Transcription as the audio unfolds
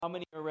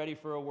ready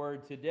for a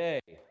word today.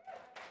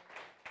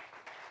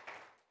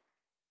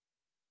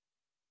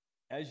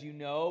 As you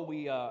know,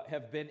 we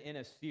have been in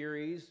a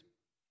series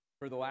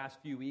for the last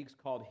few weeks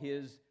called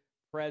His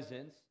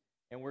Presence,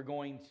 and we're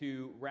going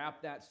to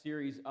wrap that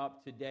series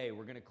up today.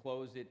 We're going to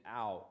close it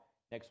out.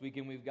 Next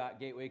weekend, we've got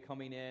Gateway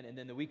coming in, and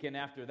then the weekend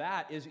after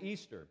that is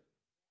Easter.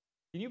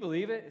 Can you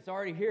believe it? It's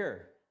already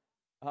here.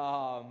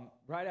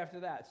 Right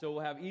after that. So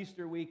we'll have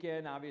Easter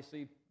weekend,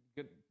 obviously.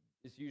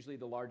 It's usually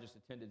the largest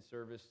attended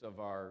service of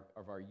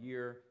our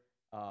year.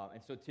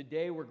 And so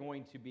today we're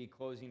going to be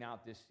closing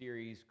out this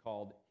series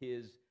called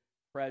His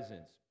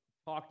Presence.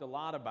 Talked a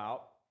lot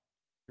about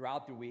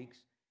throughout the weeks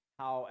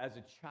how as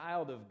a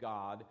child of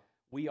God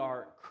we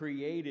are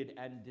created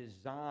and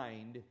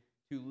designed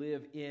to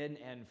live in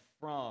and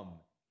from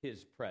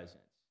His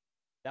presence.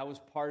 That was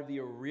part of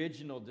the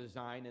original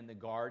design in the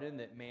garden,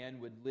 that man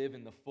would live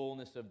in the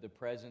fullness of the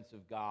presence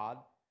of God.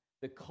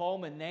 The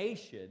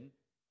culmination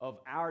of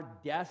our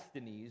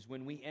destinies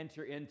when we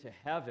enter into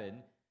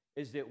heaven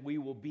is that we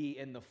will be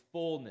in the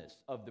fullness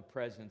of the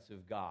presence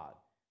of God.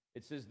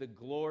 It says the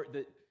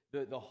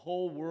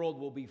whole world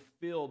will be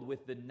filled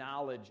with the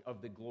knowledge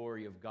of the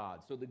glory of God.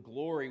 So the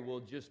glory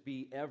will just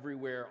be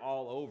everywhere,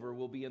 all over.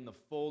 We'll be in the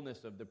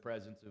fullness of the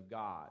presence of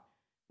God.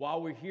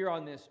 While we're here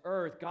on this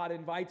earth, God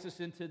invites us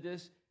into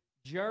this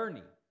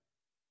journey.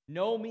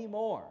 Know me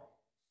more.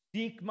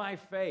 Seek my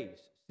face.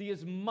 See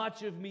as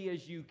much of me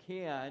as you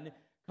can.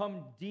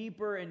 Come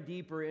deeper and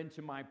deeper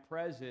into my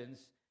presence,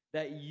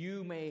 that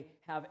you may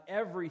have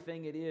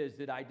everything it is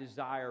that I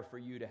desire for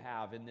you to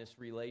have in this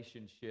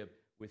relationship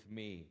with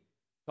me.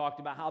 Talked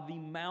about how the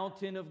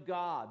mountain of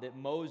God that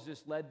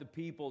Moses led the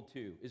people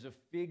to is a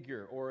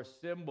figure or a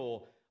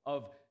symbol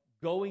of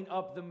going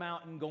up the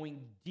mountain,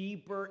 going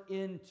deeper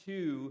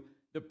into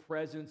the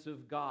presence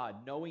of God,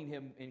 knowing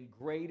Him in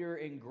greater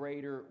and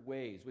greater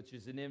ways, which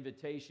is an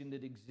invitation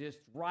that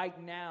exists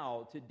right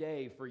now,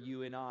 today, for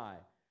you and I.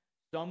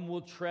 Some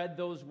will tread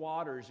those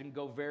waters and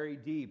go very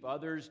deep.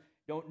 Others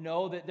don't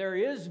know that there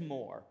is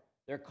more.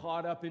 They're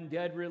caught up in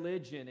dead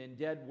religion and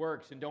dead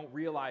works and don't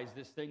realize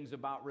this thing's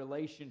about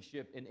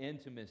relationship and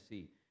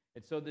intimacy.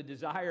 And so the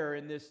desire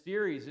in this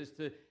series is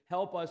to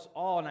help us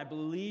all, and I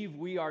believe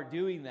we are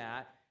doing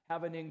that,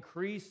 have an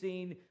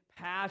increasing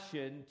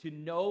passion to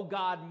know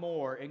God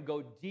more and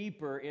go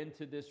deeper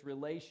into this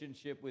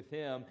relationship with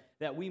Him,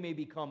 that we may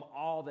become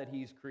all that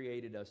He's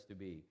created us to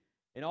be.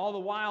 And all the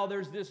while,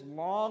 there's this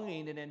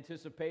longing and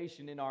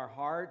anticipation in our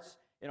hearts,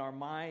 in our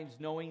minds,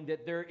 knowing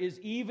that there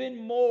is even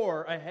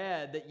more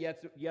ahead that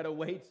yet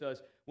awaits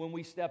us when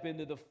we step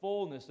into the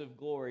fullness of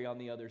glory on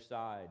the other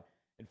side.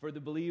 And for the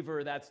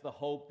believer, that's the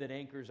hope that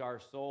anchors our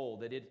soul,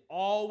 that it's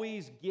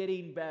always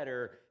getting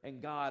better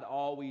and God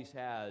always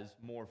has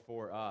more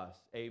for us.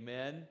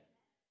 Amen?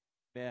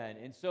 Amen.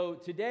 And so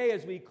today,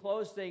 as we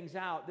close things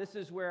out, this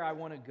is where I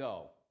want to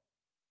go.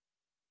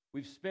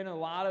 We've spent a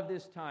lot of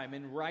this time,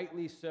 and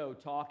rightly so,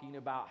 talking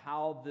about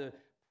how the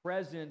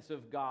presence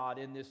of God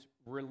in this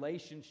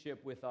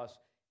relationship with us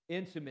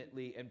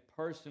intimately and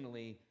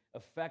personally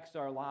affects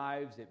our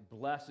lives. It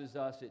blesses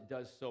us. It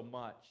does so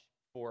much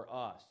for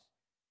us.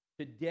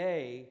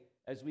 Today,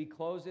 as we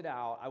close it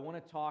out, I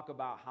want to talk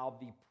about how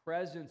the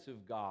presence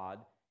of God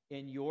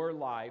in your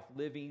life,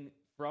 living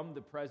from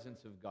the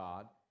presence of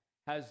God,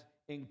 has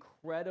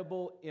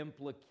incredible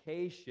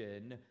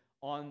implication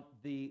on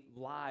the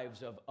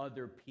lives of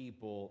other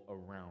people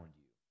around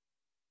you.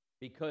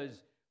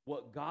 Because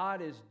what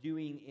God is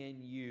doing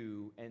in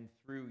you and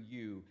through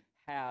you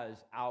has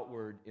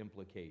outward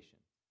implication.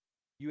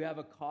 You have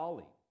a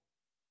calling.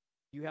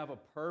 You have a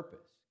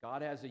purpose.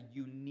 God has a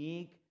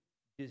unique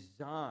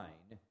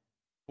design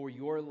for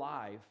your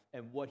life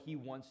and what He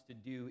wants to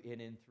do in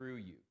and through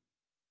you.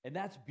 And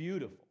that's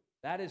beautiful.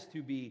 That is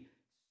to be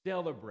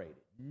celebrated.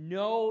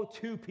 No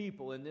two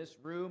people in this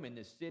room, in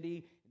this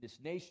city, in this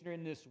nation, or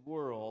in this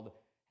world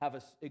have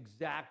an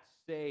exact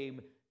same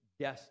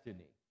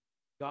destiny.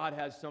 God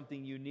has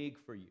something unique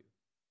for you.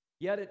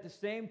 Yet at the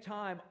same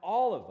time,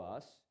 all of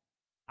us,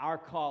 our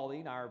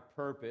calling, our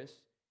purpose,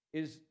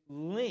 is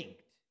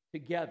linked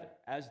together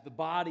as the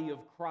body of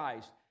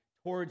Christ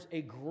towards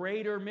a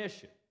greater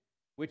mission,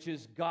 which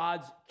is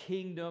God's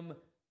kingdom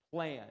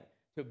plan,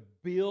 to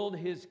build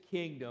His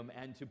kingdom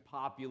and to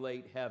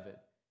populate heaven.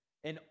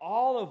 And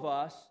all of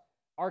us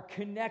are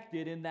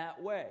connected in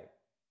that way.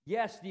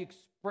 Yes, the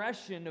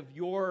expression of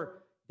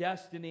your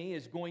destiny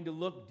is going to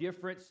look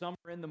different. Some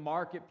are in the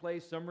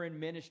marketplace, some are in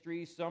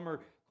ministry, some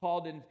are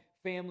called in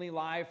family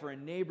life or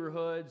in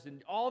neighborhoods,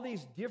 and all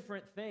these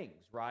different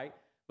things, right?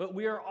 But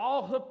we are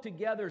all hooked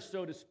together,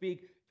 so to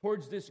speak,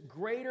 towards this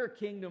greater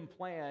kingdom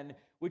plan,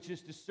 which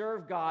is to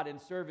serve God and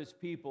serve His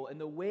people.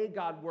 And the way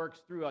God works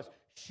through us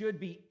should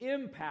be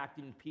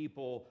impacting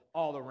people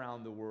all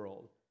around the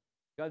world.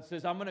 God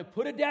says, I'm going to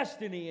put a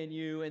destiny in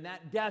you, and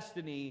that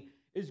destiny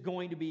is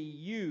going to be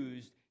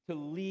used to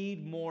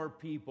lead more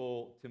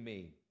people to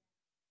me.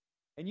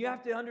 And you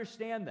have to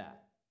understand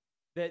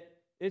that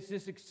it's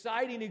this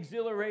exciting,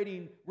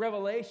 exhilarating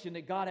revelation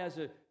that God has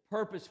a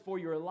purpose for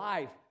your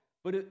life,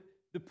 but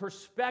the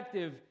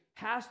perspective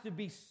has to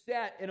be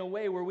set in a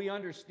way where we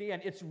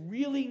understand it's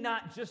really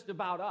not just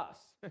about us.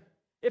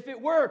 If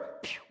it were,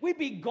 we'd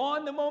be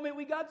gone the moment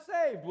we got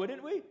saved,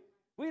 wouldn't we?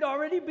 We'd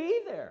already be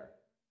there.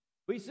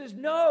 But he says,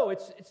 no,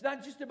 it's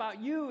not just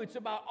about you. It's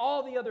about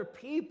all the other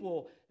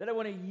people that I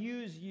want to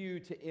use you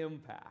to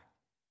impact.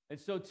 And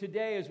so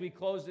today, as we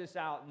close this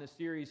out in the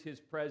series, His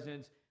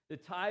Presence, the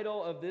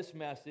title of this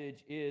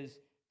message is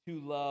To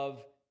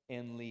Love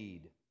and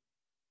Lead.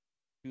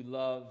 To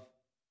love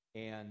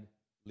and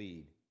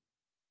lead.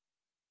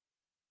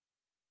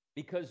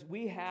 Because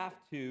we have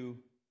to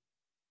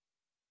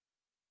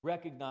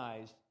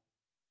recognize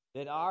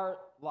that our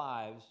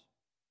lives,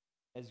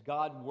 as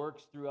God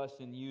works through us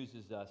and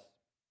uses us,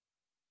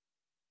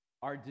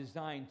 are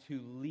designed to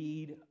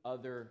lead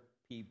other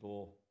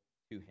people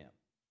to Him.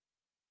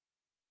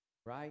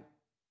 Right?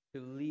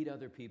 To lead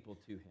other people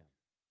to Him.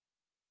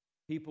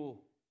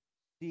 People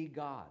see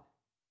God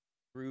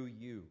through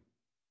you.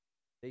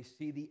 They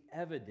see the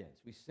evidence.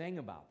 We sang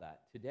about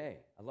that today.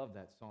 I love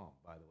that song,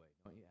 by the way.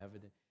 Don't you?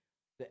 Evidence.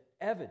 The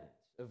evidence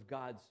of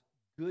God's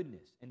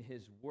goodness and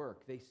His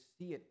work. They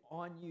see it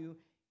on you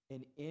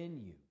and in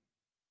you.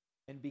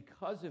 And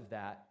because of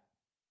that,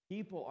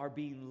 people are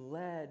being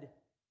led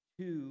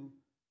to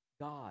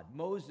God.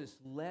 Moses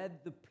led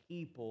the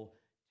people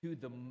to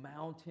the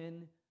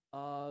mountain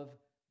of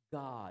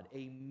God,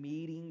 a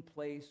meeting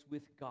place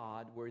with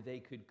God where they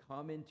could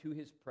come into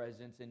His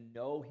presence and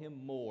know Him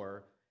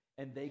more,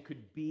 and they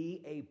could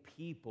be a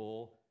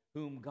people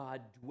whom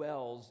God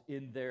dwells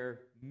in their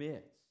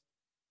midst.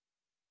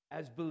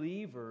 As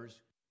believers,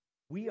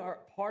 we are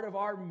part of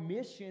our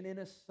mission and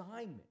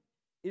assignment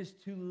is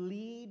to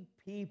lead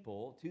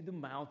people to the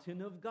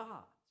mountain of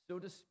God, so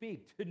to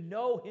speak, to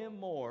know Him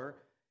more,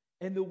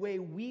 and the way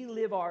we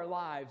live our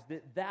lives,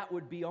 that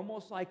would be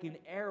almost like an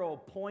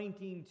arrow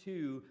pointing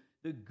to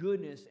the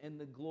goodness and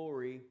the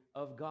glory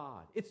of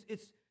God.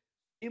 It's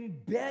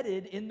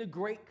embedded in the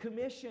Great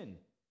Commission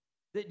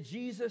that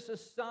Jesus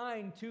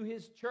assigned to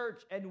His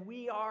church, and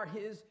we are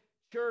His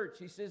church.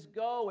 He says,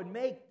 go and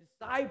make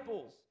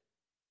disciples.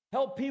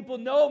 Help people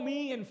know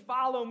me and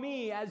follow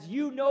me as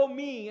you know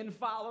me and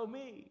follow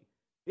me.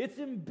 It's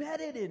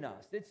embedded in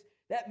us.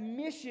 That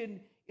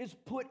mission is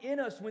put in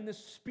us when the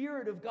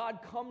Spirit of God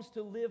comes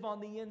to live on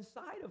the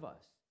inside of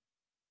us.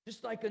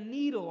 Just like a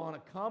needle on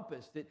a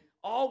compass that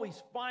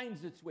always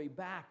finds its way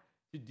back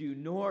to due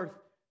north,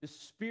 the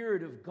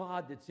Spirit of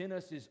God that's in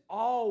us is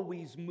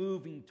always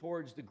moving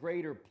towards the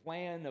greater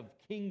plan of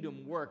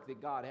kingdom work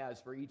that God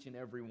has for each and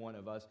every one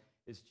of us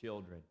as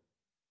children.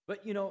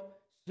 But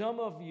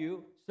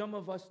some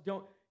of us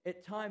don't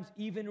at times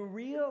even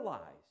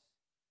realize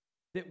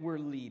that we're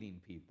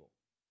leading people.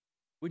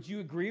 Would you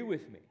agree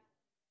with me?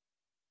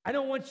 I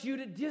don't want you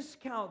to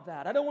discount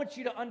that. I don't want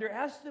you to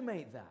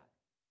underestimate that.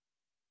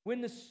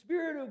 When the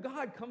Spirit of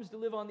God comes to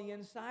live on the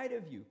inside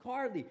of you,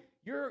 Carly,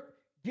 you're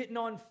getting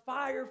on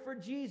fire for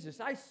Jesus.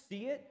 I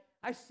see it.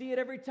 I see it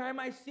every time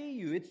I see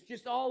you. It's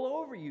just all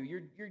over you.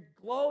 You're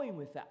glowing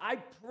with that. I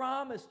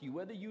promise you,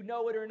 whether you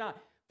know it or not,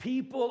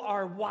 people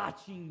are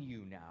watching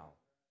you now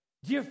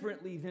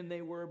differently than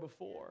they were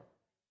before.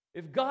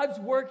 If God's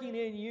working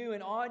in you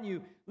and on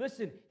you,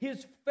 listen,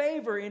 His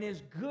favor and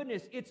His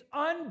goodness, it's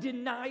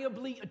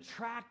undeniably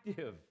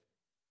attractive.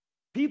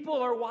 People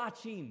are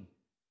watching.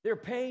 They're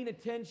paying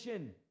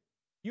attention.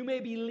 You may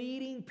be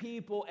leading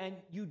people and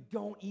you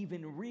don't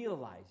even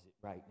realize it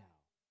right now.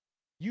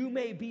 You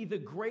may be the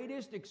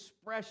greatest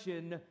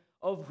expression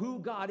of who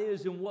God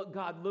is and what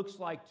God looks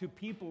like to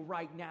people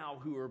right now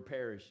who are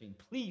perishing.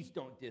 Please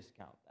don't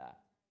discount that.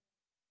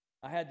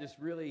 I had this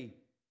really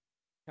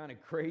kind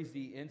of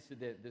crazy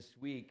incident this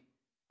week.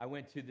 I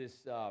went to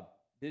this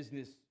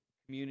business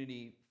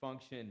community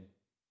function,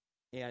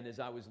 and as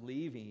I was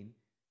leaving,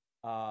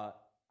 I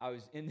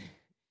was in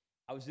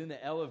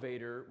the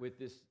elevator with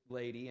this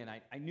lady, and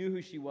I knew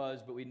who she was,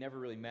 but we'd never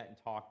really met and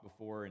talked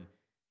before, and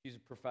she's a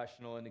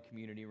professional in the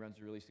community, runs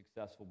a really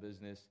successful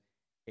business,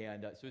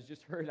 and so it's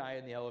just her and I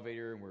in the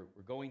elevator, and we're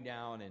going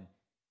down, and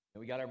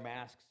we got our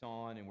masks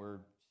on, and we're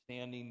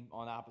standing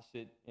on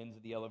opposite ends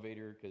of the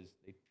elevator because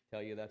they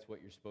tell you that's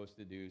what you're supposed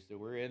to do. So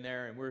we're in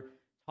there and we're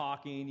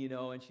talking,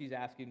 and she's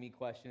asking me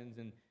questions,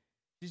 and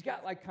she's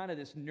got like kind of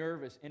this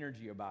nervous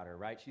energy about her,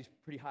 right? She's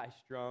pretty high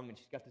strung, and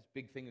she's got this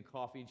big thing of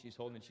coffee, and she's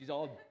holding it. She's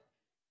all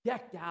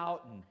decked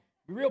out and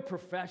real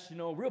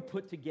professional, real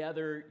put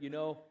together,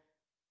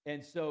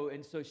 And so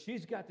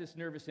she's got this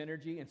nervous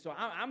energy, and so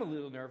I'm a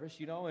little nervous,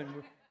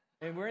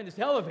 and we're in this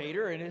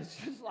elevator, and it's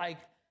just like,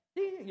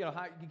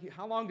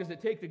 how long does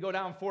it take to go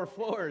down 4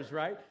 floors,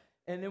 right?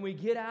 And then we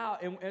get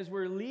out, and as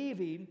we're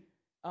leaving,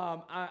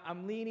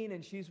 I'm leaning,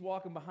 and she's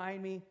walking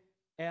behind me,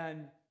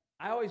 and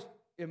I always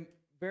am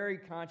very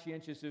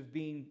conscientious of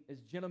being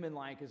as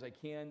gentlemanlike as I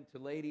can to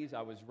ladies.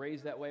 I was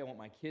raised that way. I want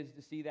my kids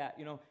to see that,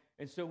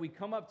 And so we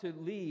come up to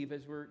leave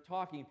as we're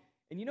talking,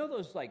 and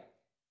those like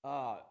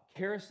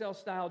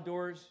carousel-style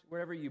doors,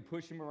 wherever you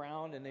push them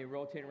around and they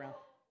rotate around.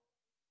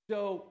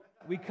 So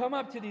we come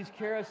up to these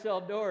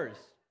carousel doors,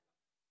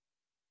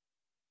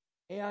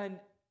 and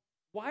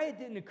Why it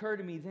didn't occur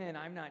to me then,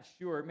 I'm not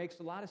sure. It makes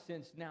a lot of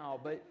sense now,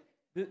 but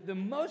the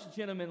most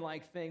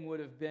gentlemanlike thing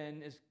would have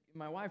been, as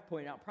my wife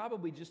pointed out,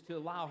 probably just to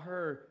allow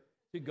her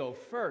to go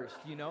first,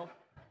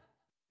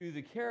 through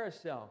the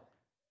carousel.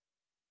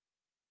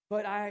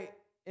 But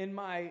in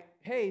my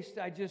haste,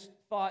 I just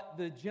thought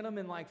the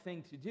gentlemanlike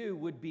thing to do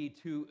would be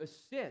to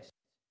assist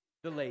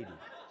the lady.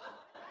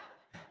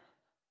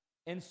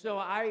 And so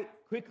I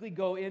quickly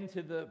go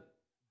into the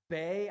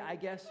bay, I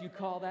guess you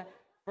call that,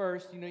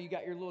 first. You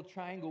got your little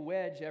triangle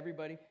wedge,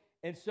 everybody.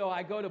 And so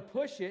I go to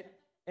push it,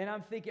 and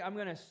I'm thinking I'm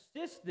going to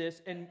assist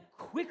this and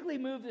quickly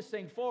move this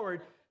thing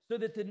forward so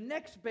that the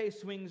next bay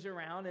swings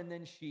around and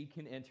then she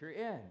can enter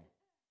in.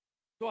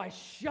 So I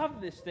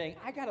shove this thing.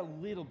 I got a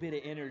little bit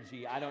of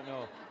energy. I don't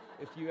know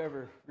if you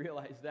ever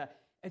realized that.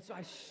 And so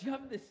I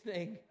shove this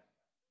thing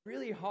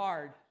really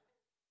hard,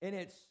 and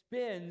it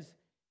spins,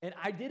 and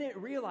I didn't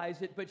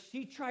realize it, but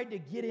she tried to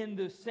get in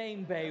the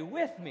same bay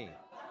with me.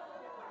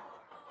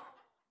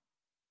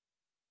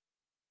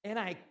 And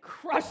I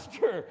crushed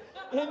her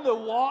in the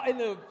wall, and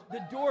the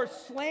door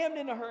slammed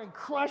into her and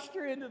crushed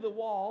her into the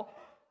wall.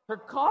 Her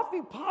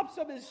coffee pops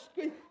up and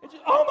she's,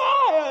 oh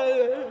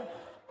my!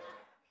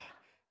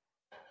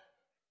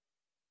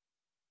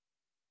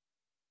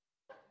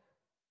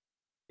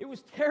 It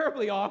was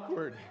terribly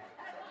awkward.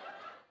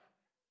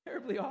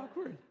 Terribly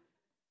awkward.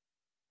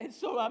 And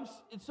so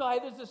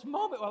there's this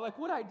moment where I'm like,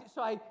 what do I do?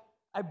 So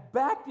I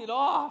backed it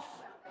off.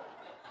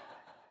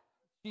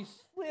 She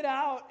slid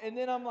out, and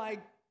then I'm like,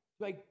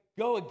 do I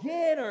go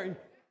again? Or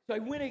so I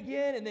went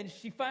again, and then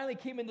she finally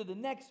came into the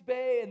next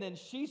bay, and then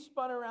she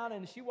spun around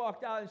and she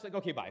walked out, and she's like,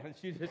 okay, bye. And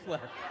she just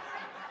left.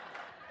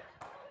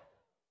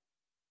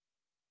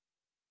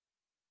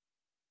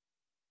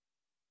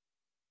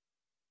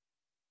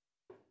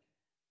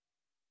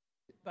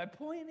 My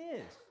point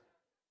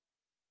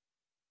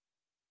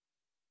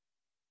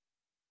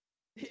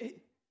is,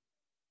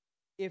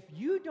 if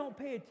you don't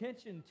pay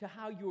attention to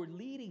how you're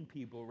leading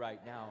people right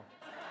now,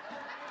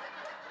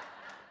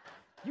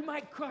 you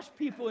might crush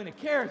people in a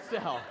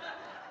carousel.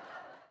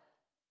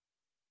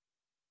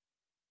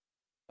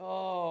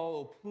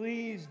 Oh,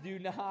 please do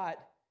not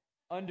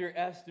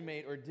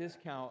underestimate or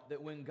discount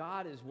that when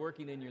God is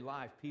working in your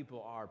life,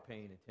 people are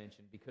paying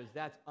attention, because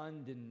that's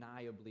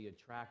undeniably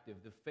attractive.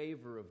 The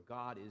favor of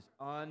God is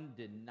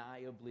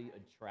undeniably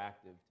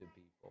attractive to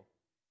people.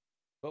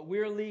 But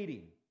we're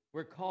leading.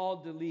 We're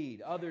called to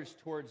lead others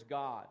towards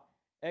God.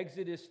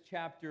 Exodus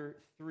chapter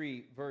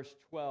 3, verse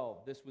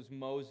 12. This was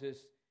Moses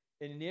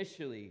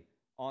initially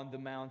on the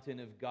mountain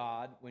of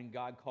God when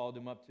God called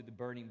him up to the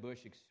burning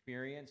bush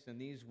experience.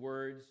 And these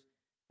words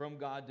from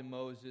God to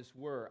Moses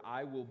were,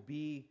 I will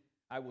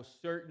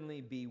certainly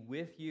be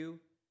with you,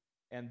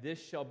 and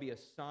this shall be a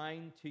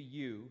sign to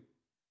you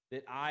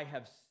that I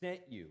have sent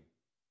you.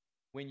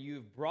 When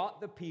you've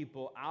brought the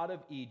people out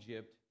of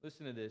Egypt,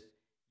 listen to this,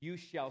 you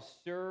shall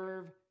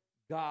serve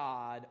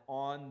God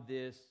on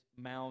this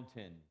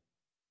mountain.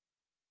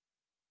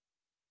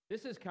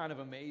 This is kind of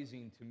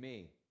amazing to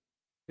me,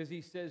 because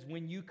he says,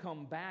 when you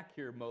come back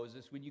here,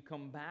 Moses, when you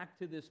come back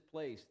to this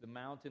place, the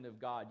mountain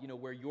of God,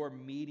 where you're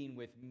meeting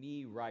with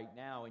me right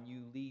now, and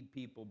you lead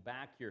people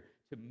back here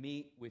to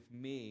meet with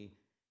me,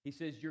 he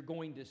says, you're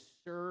going to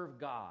serve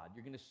God.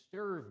 You're going to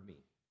serve me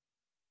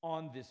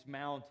on this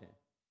mountain.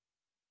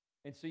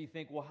 And so you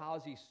think, well, how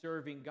is he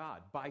serving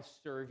God? By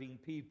serving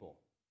people.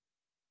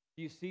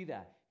 Do you see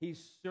that?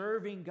 He's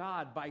serving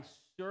God by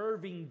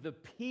serving the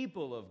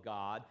people of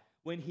God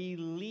when he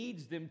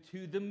leads them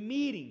to the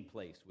meeting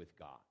place with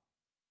God.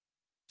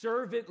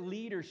 Servant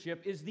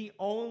leadership is the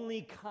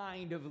only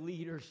kind of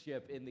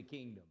leadership in the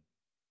kingdom.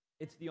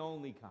 It's the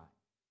only kind.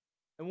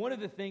 And one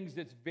of the things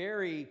that's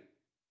very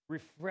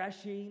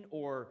refreshing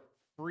or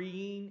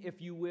freeing,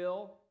 if you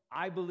will,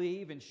 I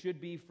believe, and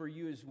should be for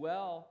you as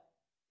well,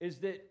 is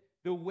that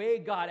the way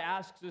God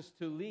asks us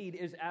to lead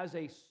is as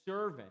a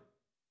servant.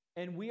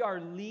 And we are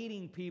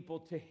leading people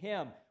to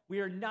him. We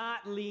are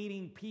not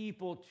leading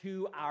people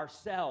to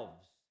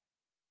ourselves.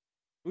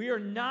 We are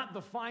not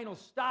the final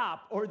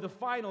stop or the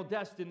final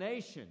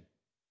destination.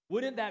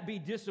 Wouldn't that be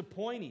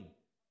disappointing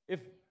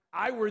if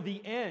I were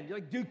the end? You're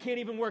like, dude can't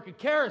even work a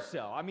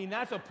carousel. I mean,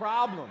 that's a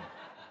problem.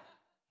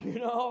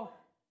 No,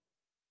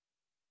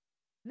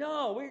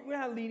 we're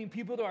not leading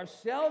people to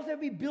ourselves.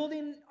 That'd be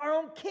building our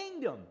own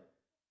kingdom.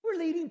 We're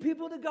leading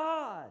people to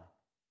God.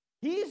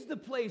 He's the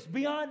place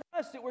beyond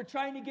us that we're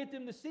trying to get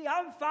them to see.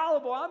 I'm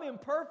fallible. I'm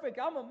imperfect.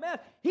 I'm a mess.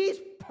 He's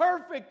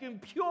perfect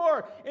and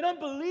pure and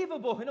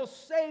unbelievable, and he'll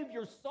save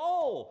your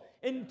soul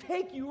and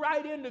take you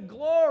right into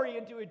glory,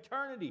 into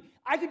eternity.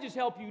 I can just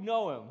help you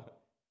know him.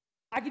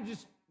 I can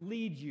just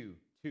lead you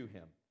to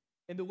him.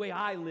 And the way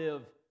I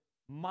live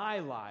my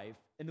life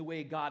and the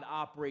way God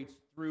operates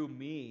through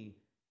me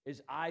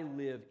is I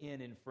live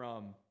in and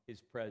from his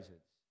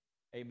presence.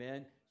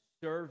 Amen?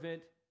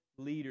 Servant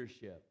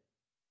leadership.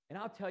 And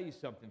I'll tell you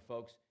something,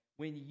 folks.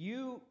 When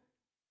you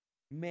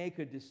make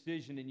a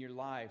decision in your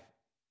life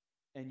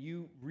and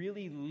you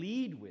really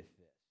lead with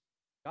this,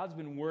 God's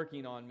been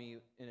working on me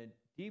in a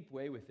deep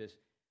way with this,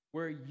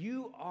 where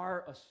you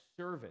are a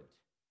servant.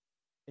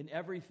 in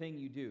everything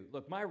you do.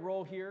 Look, my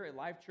role here at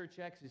Life Church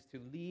X is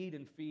to lead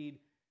and feed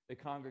the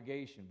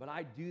congregation, but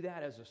I do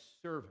that as a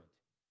servant.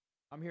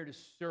 I'm here to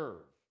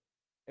serve.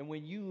 And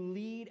when you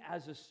lead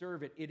as a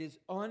servant, it is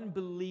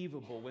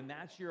unbelievable when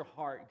that's your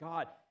heart.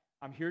 God,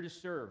 I'm here to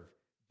serve.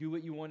 Do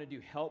what you want to do.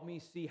 Help me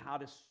see how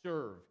to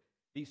serve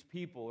these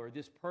people or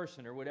this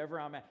person or whatever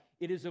I'm at.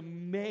 It is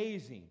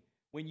amazing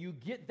when you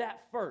get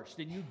that first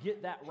and you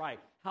get that right,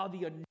 how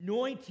the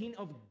anointing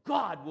of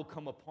God will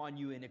come upon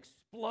you and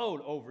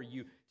explode over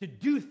you to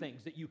do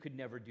things that you could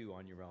never do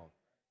on your own.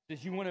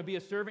 Says you want to be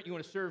a servant, you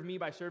want to serve me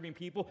by serving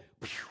people,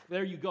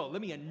 there you go.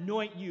 Let me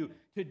anoint you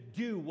to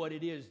do what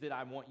it is that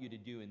I want you to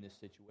do in this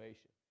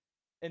situation.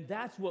 And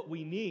that's what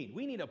we need.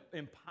 We need an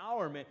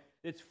empowerment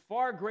that's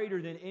far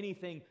greater than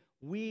anything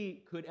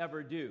we could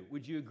ever do.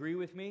 Would you agree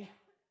with me?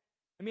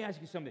 Let me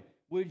ask you something.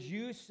 Would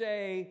you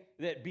say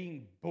that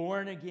being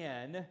born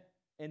again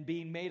and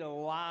being made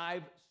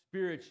alive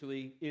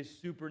spiritually is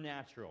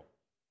supernatural?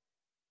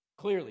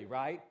 Clearly,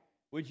 right?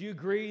 Would you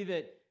agree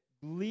that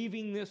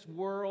leaving this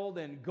world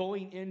and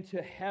going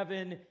into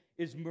heaven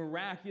is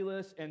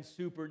miraculous and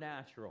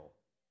supernatural?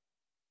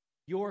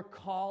 Your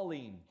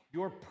calling,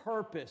 your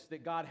purpose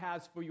that God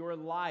has for your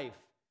life,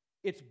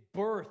 it's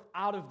birthed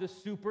out of the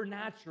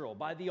supernatural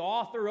by the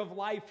author of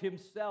life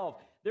himself.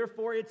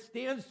 Therefore, it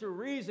stands to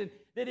reason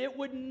that it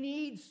would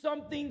need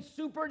something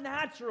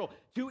supernatural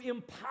to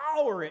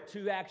empower it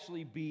to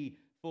actually be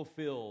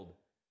fulfilled.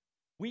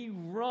 We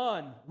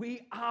run,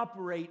 we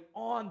operate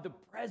on the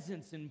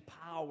presence and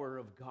power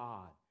of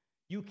God.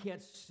 You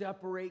can't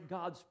separate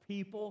God's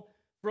people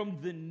from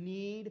the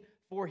need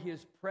for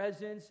His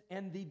presence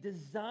and the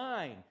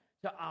design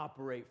to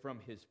operate from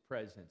His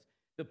presence.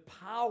 The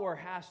power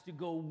has to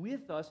go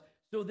with us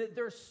so that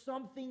there's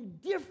something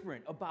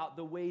different about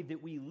the way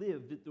that we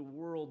live that the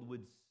world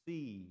would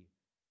see.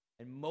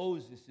 And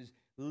Moses is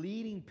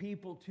leading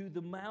people to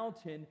the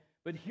mountain,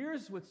 but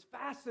here's what's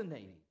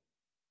fascinating,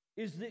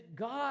 is that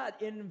God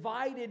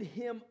invited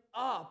him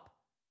up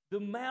the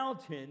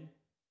mountain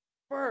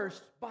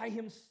first by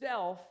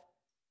himself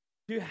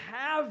to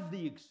have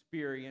the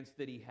experience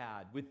that he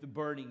had with the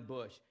burning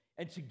bush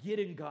and to get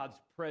in God's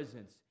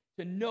presence,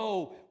 to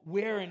know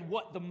where and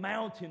what the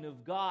mountain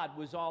of God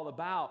was all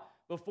about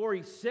before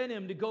he sent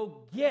him to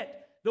go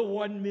get the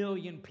 1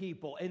 million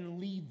people and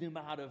lead them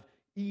out of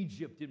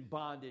Egypt in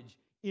bondage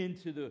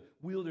into the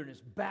wilderness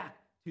back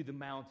to the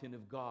mountain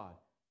of God.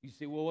 You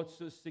say, well, what's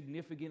so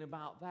significant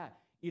about that?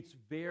 It's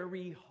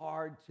very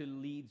hard to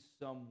lead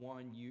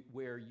someone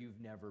where you've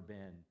never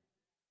been.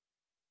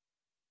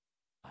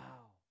 Wow.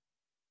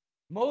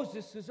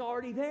 Moses is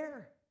already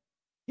there.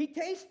 He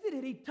tasted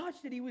it. He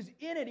touched it. He was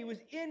in it. He was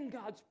in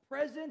God's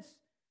presence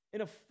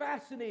in a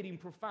fascinating,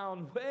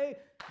 profound way.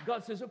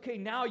 God says, okay,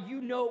 now you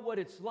know what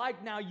it's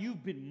like. Now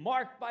you've been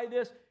marked by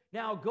this.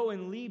 Now go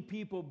and lead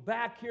people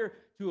back here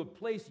to a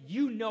place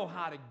you know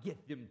how to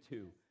get them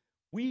to.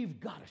 We've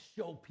got to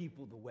show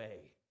people the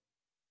way.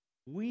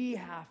 We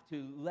have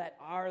to let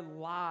our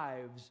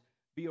lives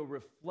be a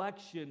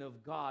reflection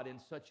of God in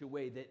such a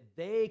way that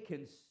they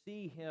can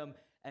see Him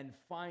and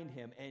find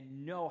Him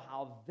and know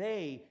how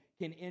they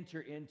can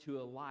enter into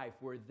a life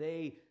where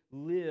they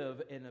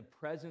live in the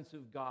presence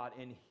of God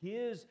and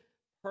His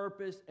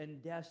purpose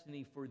and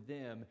destiny for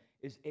them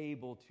is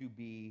able to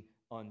be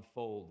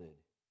unfolded.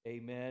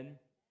 Amen?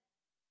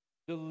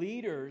 The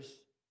leaders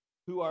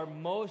who are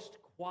most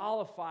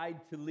qualified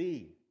to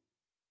lead,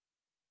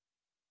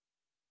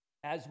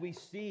 as we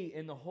see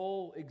in the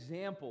whole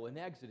example in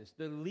Exodus,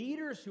 the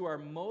leaders who are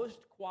most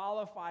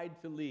qualified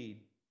to lead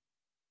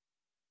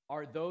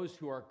are those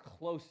who are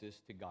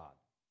closest to God.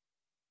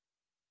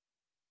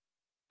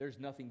 There's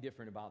nothing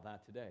different about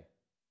that today.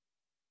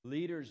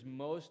 Leaders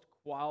most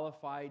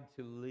qualified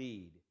to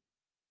lead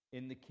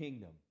in the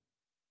kingdom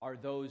are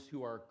those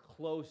who are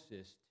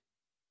closest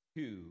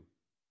to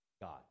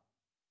God.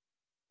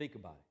 Think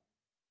about it.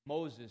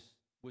 Moses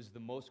was the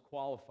most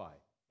qualified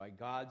by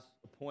God's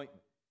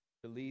appointment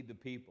to lead the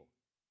people.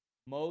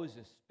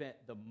 Moses spent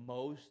the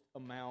most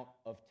amount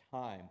of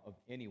time of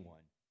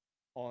anyone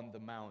on the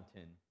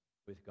mountain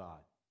with God.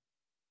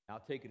 Now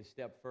take it a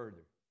step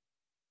further.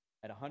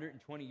 At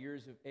 120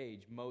 years of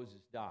age,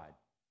 Moses died.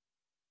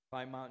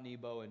 Climbed Mount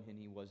Nebo, and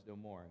he was no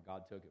more, and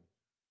God took him.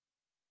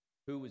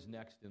 Who was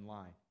next in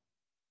line?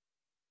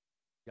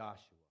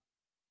 Joshua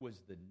was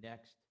the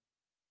next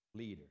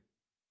leader.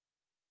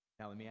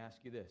 Now let me ask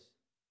you this.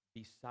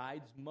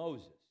 Besides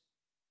Moses,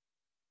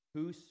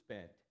 who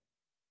spent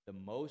the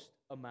most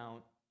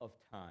amount of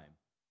time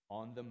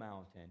on the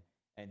mountain,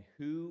 and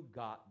who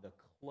got the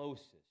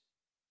closest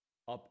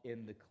up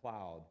in the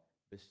cloud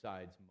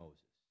besides Moses?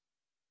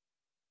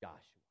 Joshua.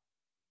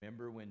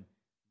 Remember when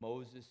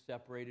Moses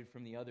separated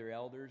from the other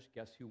elders?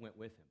 Guess who went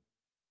with him?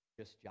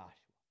 Just Joshua.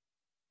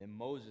 And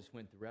Moses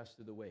went the rest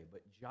of the way.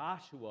 But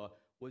Joshua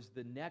was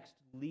the next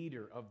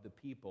leader of the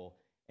people,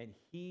 and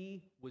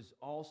he was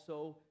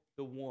also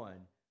the one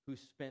who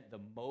spent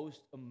the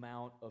most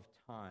amount of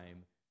time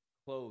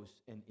close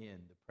and in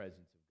the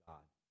presence of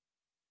God.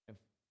 And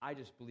I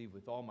just believe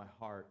with all my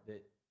heart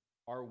that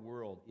our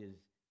world is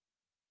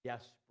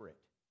desperate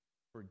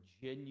for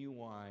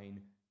genuine,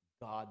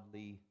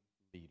 godly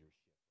leadership.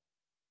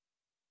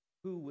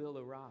 Who will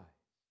arise?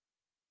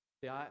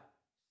 Say,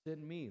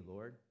 send me,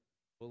 Lord.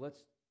 Well,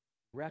 let's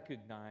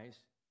recognize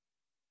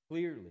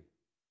clearly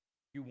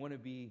you want to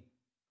be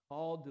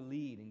called to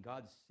lead and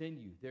God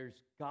send you.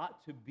 There's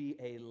got to be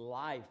a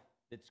life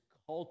that's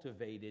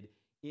cultivated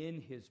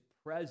in His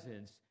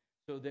presence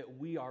so that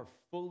we are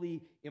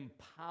fully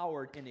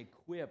empowered and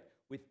equipped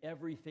with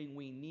everything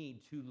we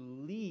need to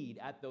lead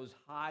at those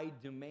high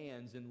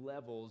demands and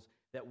levels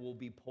that will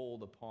be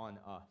pulled upon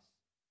us.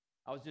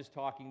 I was just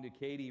talking to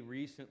Katie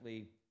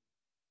recently,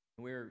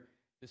 and we were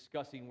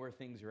discussing where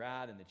things are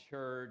at in the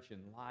church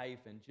and life,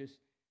 and just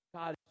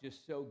God is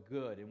just so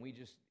good, and we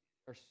just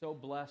are so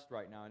blessed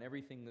right now in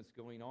everything that's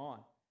going on.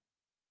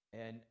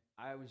 And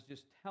I was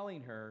just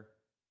telling her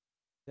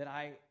that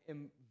I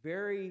am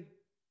very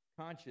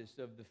conscious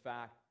of the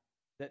fact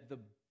that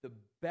the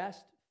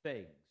best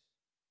things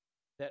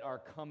that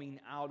are coming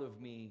out of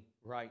me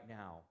right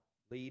now,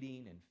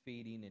 leading and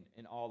feeding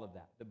and all of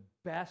that, the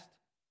best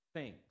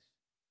things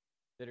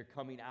that are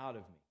coming out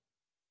of me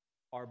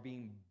are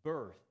being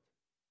birthed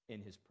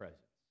in His presence.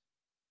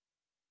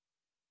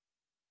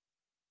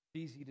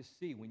 It's easy to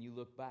see when you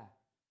look back.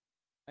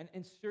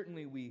 And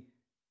certainly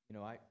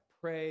I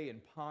pray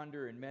and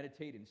ponder and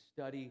meditate and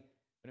study,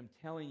 but I'm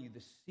telling you,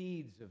 the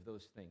seeds of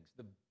those things,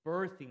 the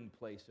birthing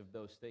place of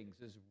those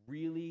things is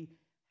really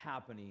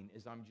happening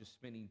as I'm just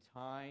spending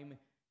time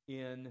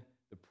in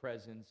the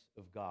presence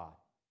of God.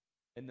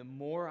 And the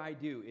more I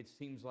do, it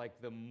seems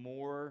like the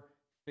more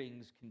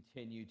things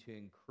continue to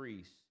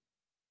increase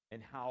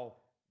and how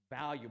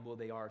valuable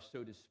they are,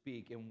 so to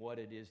speak, in what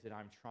it is that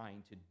I'm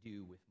trying to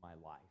do with my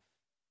life.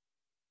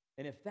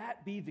 And if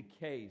that be the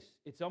case,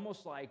 it's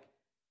almost like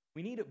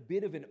we need a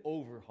bit of an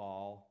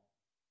overhaul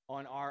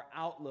on our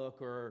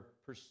outlook or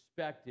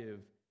perspective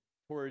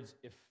towards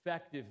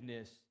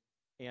effectiveness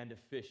and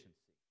efficiency.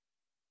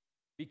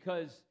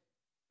 Because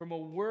from a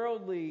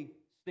worldly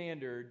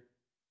standard,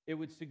 it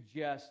would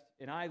suggest,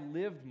 and I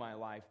lived my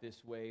life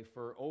this way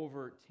for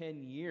over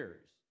 10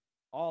 years,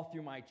 all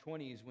through my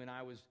 20s when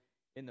I was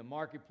in the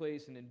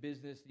marketplace and in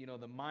business,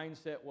 the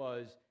mindset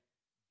was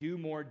do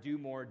more, do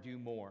more, do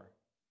more.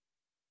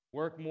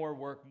 Work more,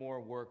 work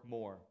more, work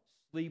more.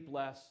 Sleep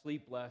less,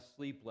 sleep less,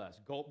 sleep less.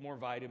 Gulp more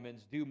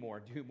vitamins, do more,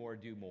 do more,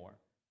 do more.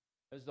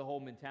 That's the whole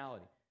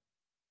mentality.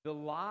 The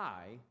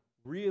lie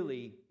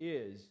really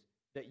is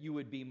that you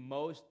would be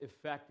most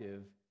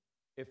effective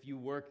if you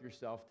work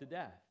yourself to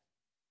death.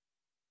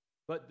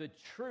 But the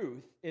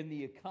truth in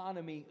the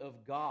economy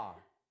of God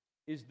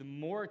is the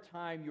more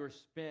time you're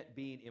spent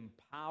being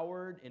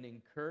empowered and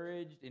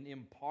encouraged and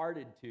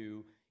imparted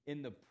to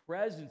in the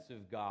presence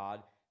of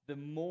God, the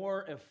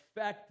more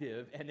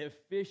effective and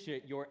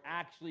efficient you're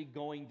actually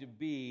going to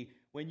be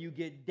when you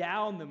get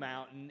down the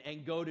mountain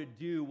and go to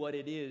do what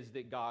it is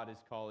that God is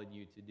calling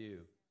you to do.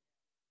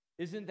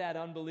 Isn't that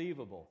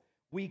unbelievable?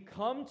 We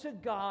come to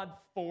God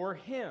for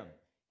Him.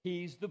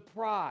 He's the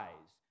prize.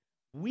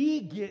 We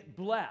get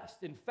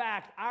blessed. In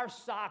fact, our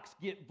socks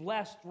get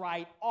blessed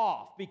right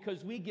off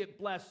because we get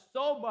blessed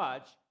so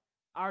much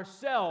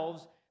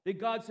ourselves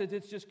that God says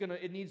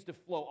it needs to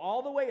flow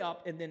all the way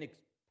up and then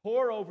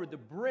pour over the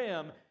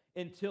brim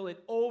until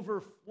it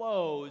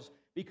overflows,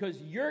 because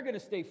you're going to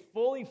stay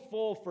fully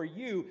full for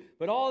you,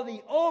 but all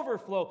the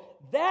overflow,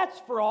 that's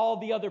for all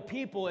the other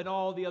people and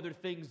all the other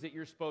things that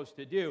you're supposed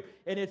to do.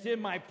 And it's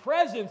in my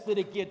presence that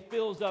it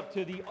fills up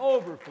to the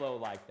overflow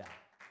like that.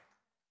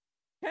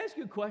 Can I ask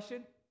you a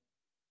question?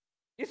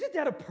 Isn't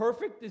that a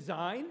perfect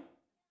design?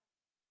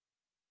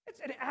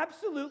 It's an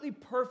absolutely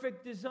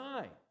perfect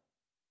design,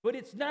 but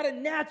it's not a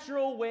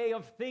natural way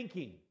of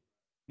thinking.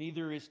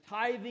 Neither is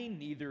tithing,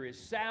 neither is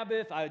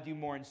Sabbath. I do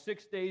more in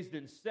 6 days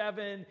than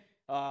 7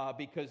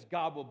 because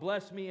God will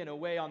bless me in a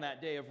way on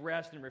that day of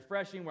rest and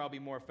refreshing where I'll be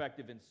more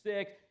effective in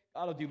 6.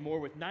 God will do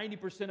more with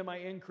 90% of my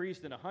increase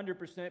than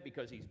 100%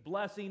 because He's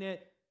blessing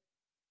it.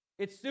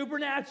 It's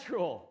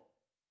supernatural.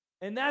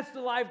 And that's the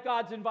life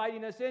God's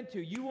inviting us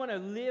into. You want to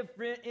live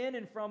in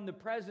and from the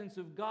presence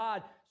of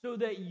God so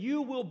that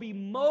you will be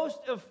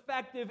most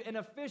effective and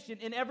efficient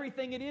in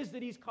everything it is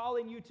that He's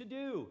calling you to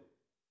do.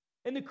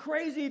 And the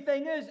crazy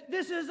thing is,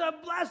 this is a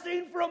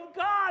blessing from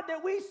God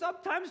that we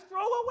sometimes throw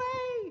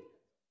away.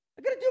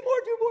 I got to do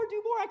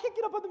more. I can't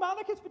get up on the mountain.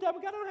 I can't spend time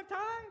with God. I don't have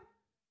time.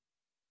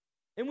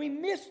 And we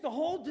miss the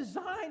whole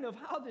design of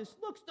how this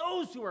looks.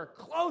 Those who are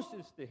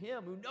closest to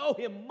Him, who know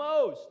Him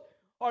most,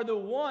 are the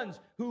ones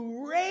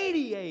who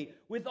radiate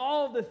with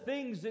all the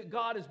things that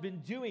God has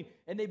been doing,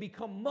 and they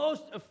become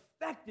most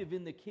effective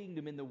in the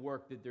kingdom in the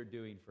work that they're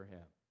doing for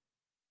Him.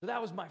 So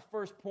that was my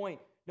first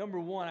point. Number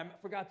one, I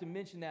forgot to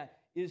mention that,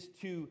 is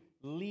to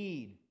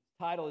lead.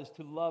 The title is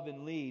To Love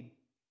and Lead.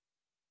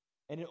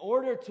 And in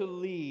order to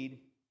lead,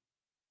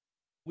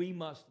 we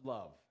must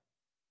love.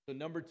 So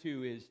number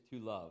two is to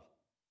love.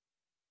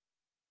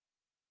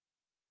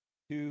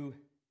 To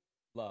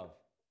love.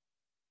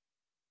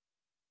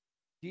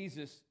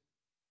 Jesus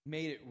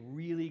made it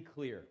really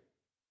clear.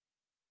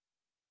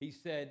 He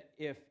said,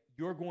 if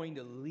you're going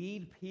to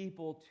lead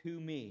people to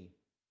me,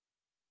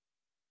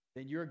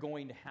 then you're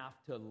going to have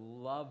to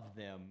love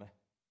them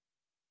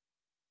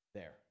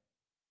there.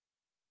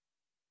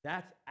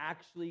 That's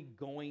actually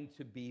going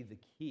to be the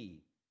key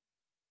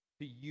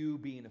to you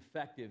being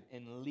effective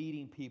in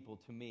leading people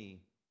to me,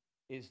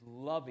 is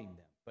loving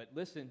them. But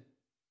listen,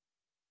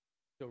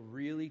 it's a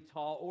really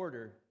tall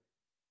order.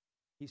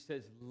 He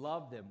says,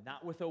 love them,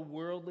 not with a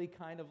worldly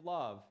kind of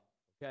love,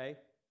 okay?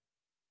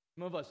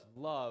 Some of us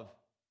love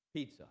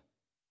pizza.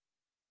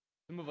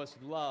 Some of us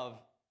love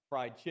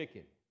fried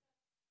chicken.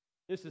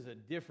 This is a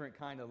different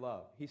kind of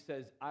love. He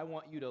says, I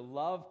want you to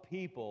love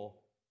people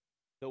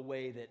the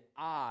way that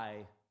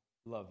I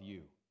love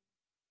you.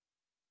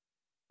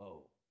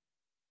 Whoa.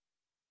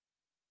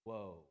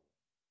 Whoa.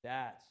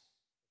 That's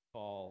a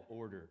tall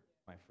order,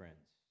 my friends.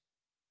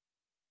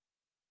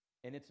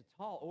 And it's a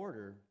tall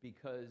order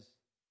because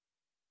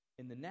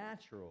in the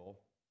natural,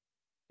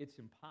 it's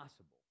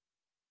impossible.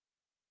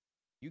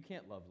 You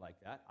can't love like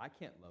that. I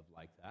can't love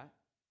like that.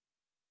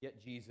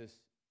 Yet Jesus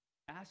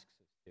asks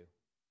us to.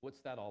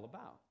 What's that all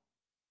about?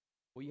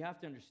 Well, you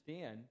have to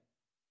understand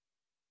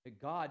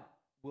that God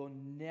will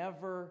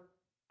never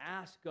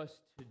ask us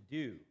to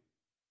do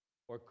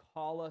or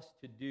call us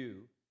to do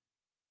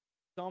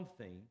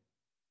something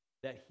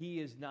that He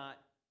is not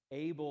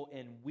able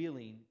and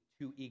willing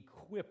to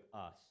equip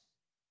us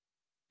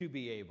to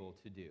be able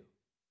to do.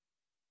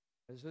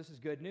 This is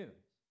good news.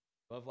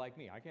 Love like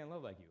me. I can't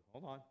love like you.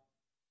 Hold on.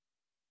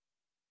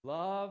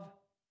 Love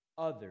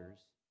others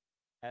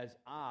as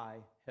I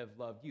have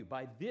loved you.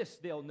 By this,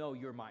 they'll know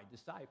you're my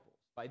disciples.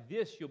 By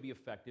this, you'll be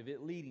effective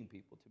at leading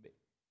people to me.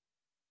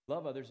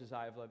 Love others as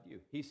I have loved you.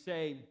 He's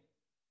saying,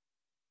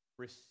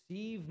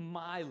 receive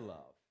my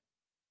love.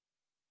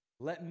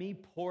 Let me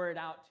pour it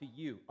out to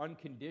you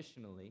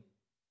unconditionally.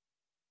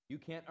 You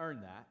can't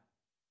earn that.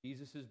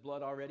 Jesus'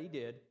 blood already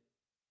did.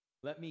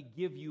 Let me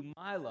give you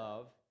my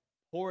love,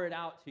 pour it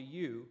out to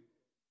you,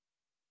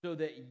 so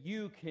that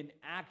you can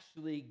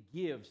actually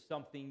give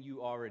something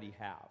you already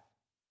have.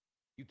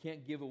 You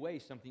can't give away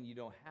something you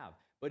don't have.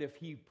 But if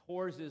He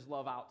pours His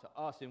love out to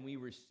us and we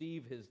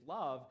receive His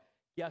love,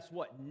 guess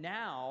what?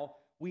 Now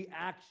we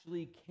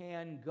actually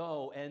can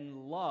go and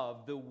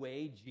love the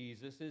way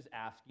Jesus is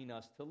asking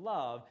us to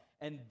love,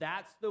 and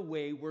that's the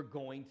way we're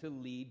going to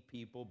lead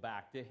people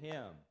back to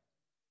Him.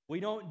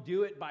 We don't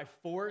do it by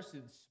force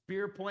and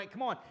spear point.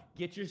 Come on,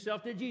 get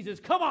yourself to Jesus.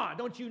 Come on,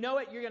 don't you know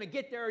it? You're going to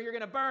get there or you're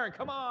going to burn.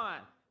 Come on.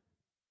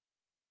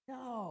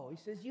 No, He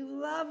says you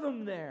love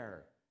them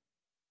there.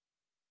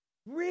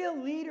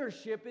 Real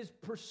leadership is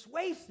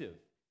persuasive.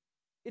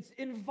 It's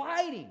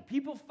inviting.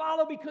 People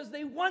follow because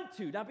they want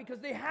to, not because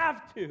they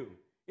have to.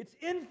 It's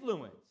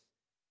influence.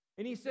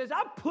 And He says,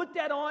 I'll put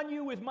that on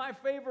you with my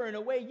favor in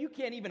a way you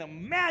can't even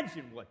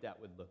imagine what that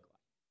would look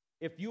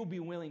like if you'll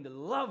be willing to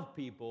love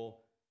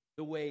people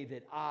the way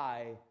that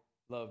I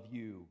love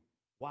you.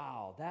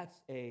 Wow, that's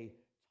a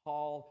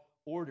tall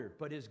order.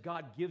 But as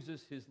God gives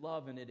us His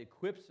love and it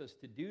equips us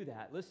to do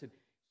that, listen,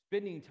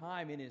 spending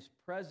time in His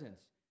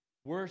presence,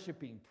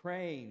 worshiping,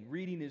 praying,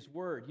 reading His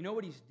Word. You know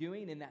what He's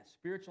doing in that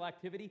spiritual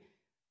activity?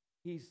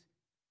 He's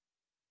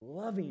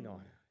loving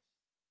on us.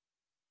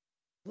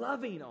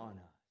 Loving on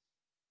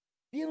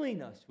us.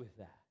 Filling us with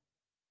that.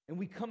 And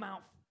we come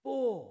out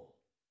full,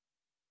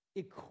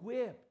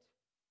 equipped.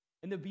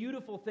 And the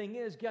beautiful thing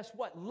is, guess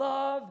what?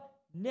 Love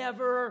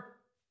never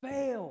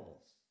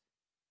fails.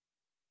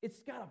 It's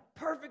got a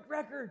perfect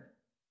record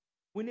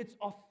when it's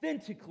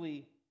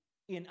authentically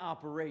in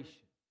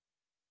operation.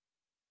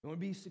 You want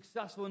to be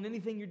successful in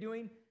anything you're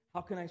doing?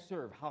 How can I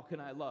serve? How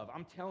can I love?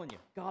 I'm telling you,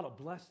 God will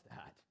bless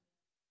that.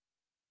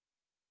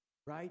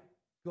 Right?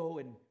 Go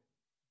and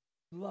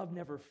love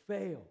never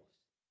fails.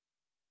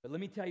 But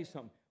let me tell you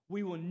something.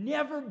 We will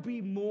never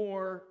be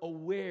more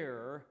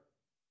aware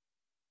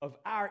of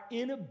our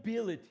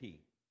inability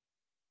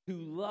to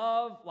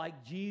love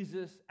like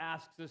Jesus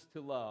asks us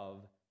to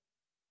love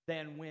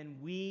than when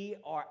we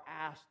are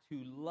asked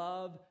to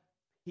love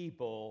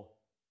people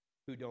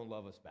who don't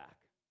love us back.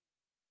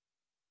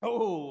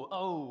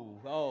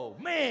 Oh,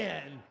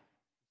 man.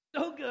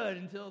 So good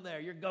until there.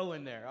 You're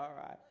going there. All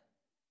right.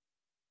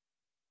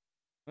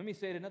 Let me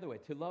say it another way.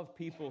 To love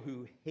people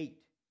who hate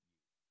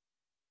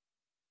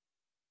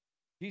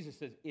you. Jesus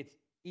says it's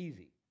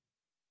easy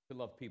to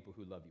love people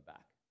who love you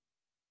back.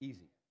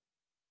 Easy.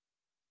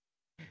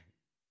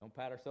 Don't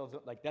pat ourselves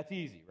up like that's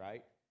easy,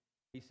 right?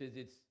 He says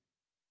it's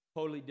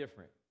totally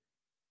different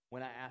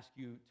when I ask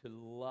you to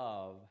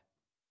love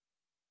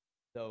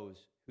those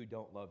who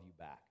don't love you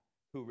back,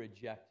 who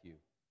reject you,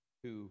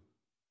 who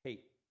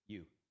hate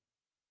you.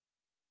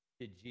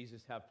 Did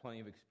Jesus have plenty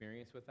of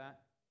experience with that?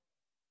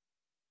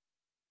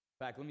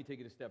 In fact, let me take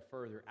it a step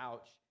further.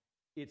 Ouch.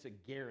 It's a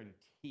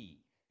guarantee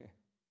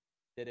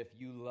that if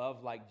you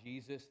love like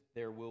Jesus,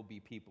 there will be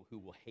people who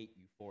will hate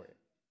you for it.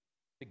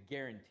 It's a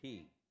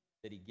guarantee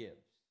that He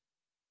gives.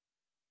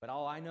 But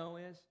all I know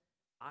is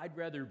I'd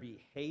rather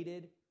be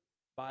hated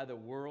by the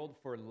world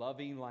for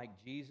loving like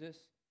Jesus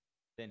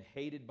than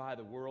hated by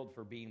the world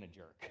for being a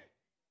jerk.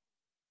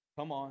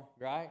 Come on,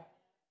 right?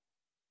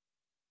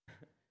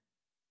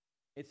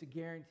 It's a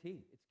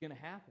guarantee. It's going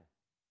to happen.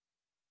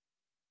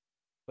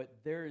 But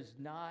there is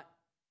not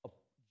a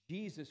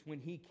Jesus, when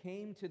he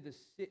came to the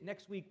city.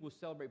 Next week we'll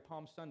celebrate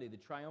Palm Sunday, the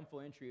triumphal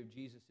entry of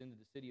Jesus into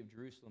the city of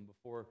Jerusalem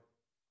before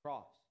the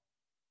cross.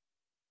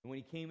 And when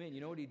he came in,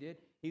 you know what he did?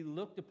 He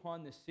looked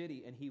upon the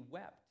city and he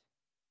wept.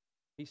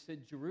 He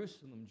said,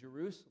 Jerusalem,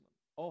 Jerusalem,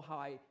 oh, how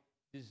I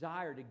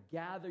desire to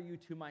gather you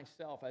to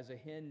myself as a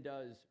hen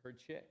does her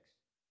chicks.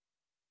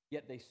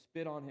 Yet they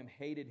spit on him,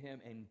 hated him,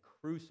 and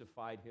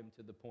crucified him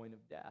to the point of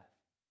death.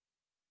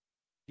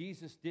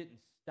 Jesus didn't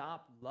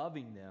stop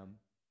loving them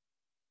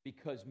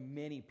because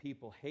many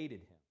people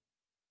hated him.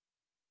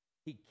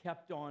 He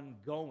kept on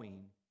going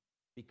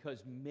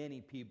because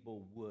many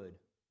people would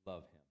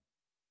love him.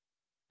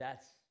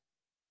 That's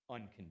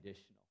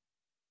unconditional.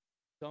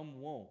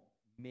 Some won't,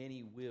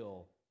 many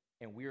will,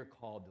 and we're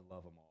called to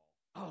love them all.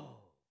 Oh,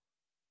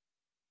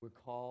 we're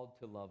called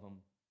to love them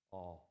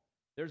all.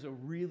 There's a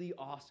really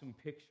awesome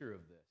picture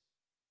of this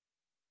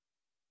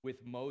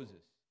with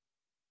Moses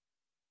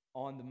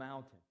on the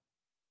mountain.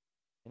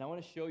 And I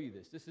want to show you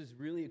this. This has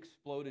really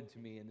exploded to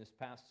me in this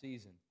past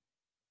season.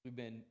 We've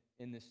been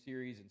in this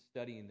series and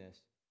studying this.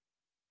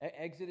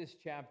 Exodus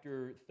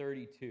chapter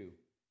 32.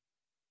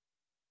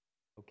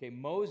 Okay,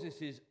 Moses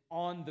is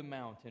on the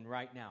mountain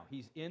right now.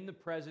 He's in the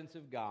presence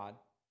of God.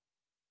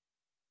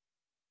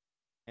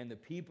 And the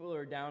people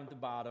are down at the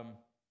bottom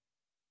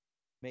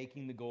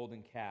making the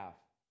golden calf.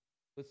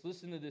 Let's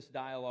listen to this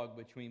dialogue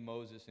between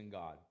Moses and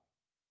God.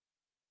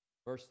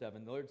 Verse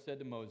 7, the Lord said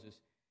to Moses,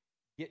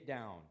 "Get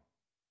down,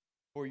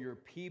 for your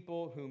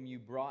people whom you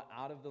brought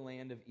out of the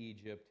land of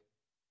Egypt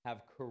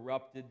have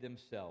corrupted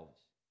themselves.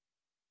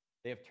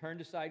 They have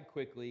turned aside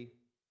quickly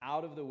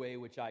out of the way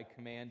which I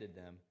commanded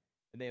them,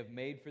 and they have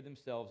made for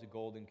themselves a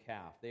golden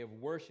calf. They have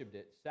worshipped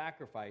it,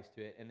 sacrificed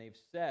to it, and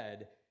they've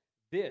said,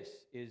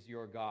 'This is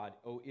your God,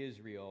 O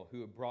Israel,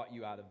 who have brought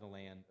you out of the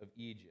land of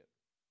Egypt.'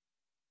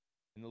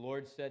 And the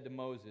Lord said to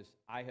Moses,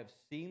 'I have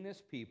seen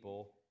this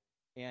people,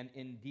 and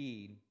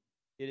indeed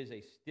it is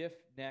a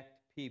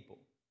stiff-necked people.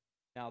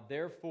 Now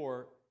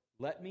therefore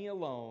let me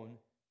alone,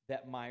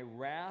 that my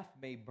wrath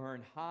may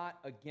burn hot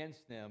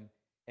against them,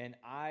 and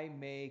I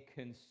may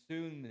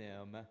consume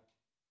them.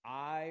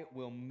 I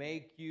will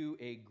make you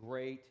a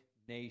great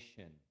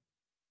nation.'"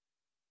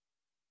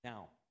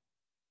 Now,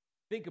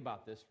 think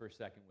about this for a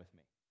second with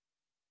me.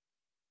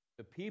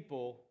 The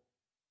people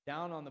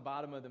down on the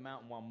bottom of the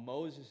mountain, while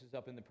Moses is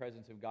up in the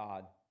presence of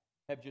God,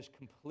 have just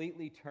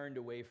completely turned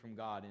away from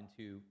God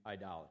into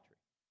idolatry.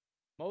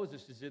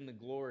 Moses is in the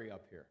glory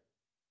up here.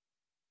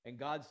 And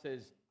God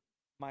says,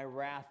 "My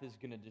wrath is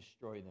going to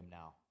destroy them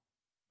now,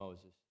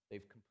 Moses.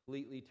 They've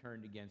completely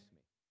turned against me."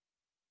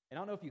 And I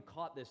don't know if you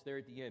caught this there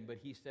at the end, but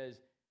he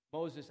says,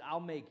 "Moses,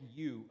 I'll make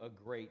you a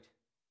great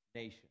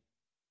nation."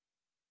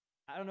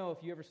 I don't know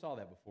if you ever saw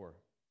that before.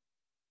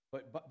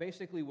 But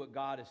basically what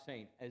God is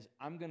saying is,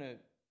 I'm going to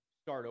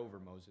start over,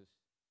 Moses.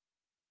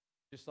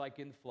 Just like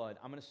in the flood,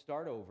 I'm going to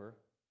start over.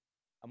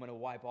 I'm going to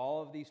wipe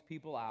all of these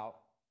people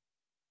out.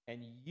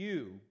 And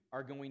you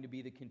are going to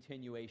be the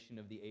continuation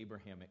of the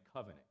Abrahamic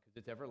covenant, because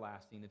it's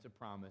everlasting, it's a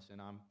promise,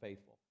 and I'm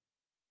faithful.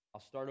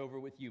 I'll start over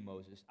with you,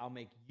 Moses. I'll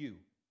make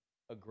you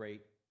a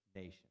great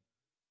nation.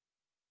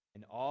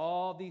 And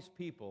all these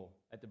people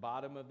at the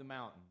bottom of the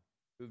mountain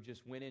who've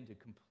just went into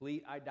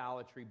complete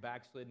idolatry,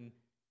 backslidden,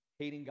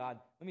 hating God.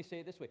 Let me say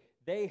it this way.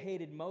 They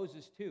hated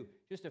Moses too.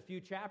 Just a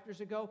few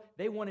chapters ago,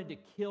 they wanted to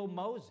kill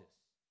Moses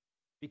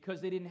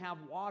because they didn't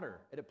have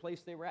water at a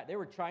place they were at. They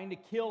were trying to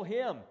kill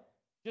him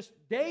just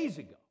days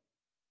ago.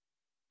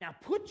 Now,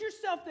 put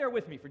yourself there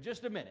with me for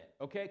just a minute,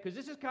 okay? Because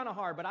this is kind of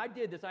hard, but I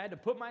did this. I had to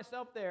put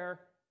myself there.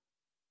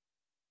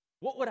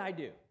 What would I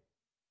do?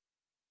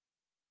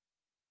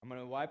 I'm going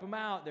to wipe them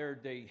out.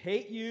 They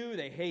hate you.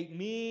 They hate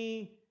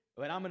me.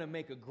 But I'm going to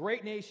make a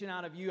great nation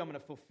out of you. I'm going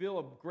to fulfill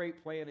a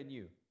great plan in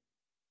you.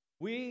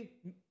 We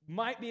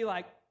might be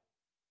like,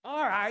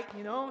 all right,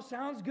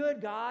 sounds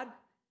good, God.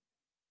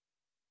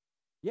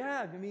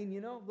 Yeah,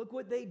 look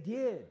what they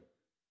did.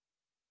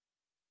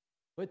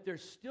 But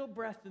there's still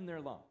breath in their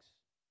lungs.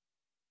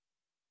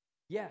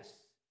 Yes,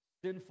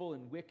 sinful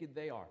and wicked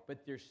they are,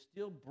 but there's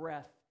still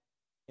breath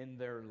in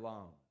their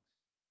lungs.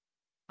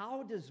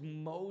 How does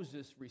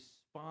Moses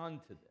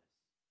respond to this?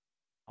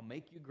 I'll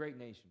make you a great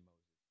nation, Moses.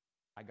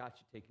 I got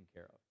you taken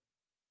care of.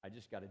 I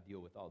just got to deal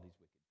with all these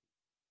wicked people.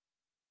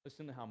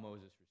 Listen to how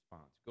Moses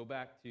responds.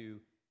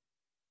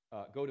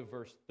 Go to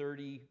verse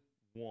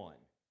 31,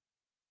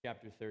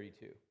 chapter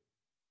 32.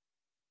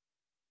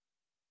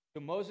 So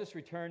Moses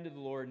returned to the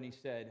Lord and he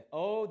said,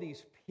 "Oh,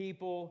 these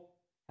people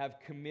have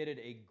committed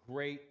a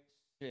great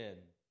sin,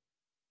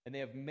 and they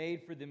have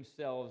made for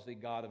themselves a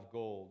god of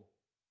gold.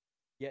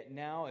 Yet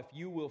now, if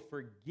you will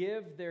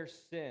forgive their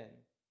sin,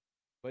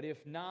 but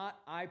if not,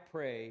 I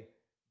pray,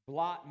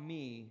 blot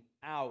me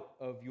out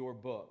of your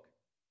book,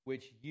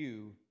 which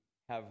you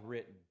have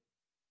written."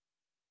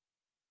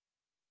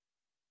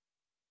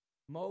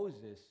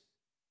 Moses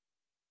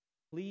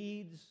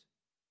pleads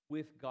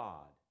with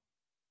God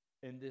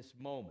in this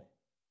moment,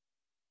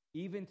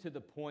 even to the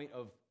point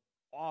of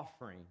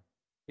offering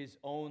his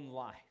own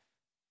life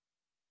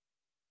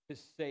to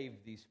save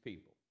these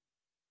people.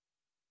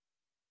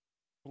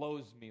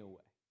 Blows me away.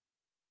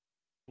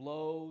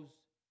 Blows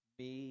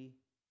me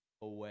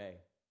away.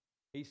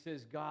 He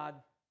says, God,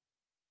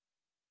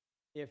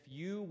 if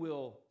you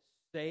will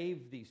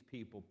save these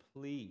people,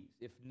 please.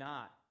 If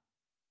not,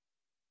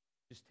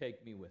 just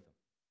take me with them.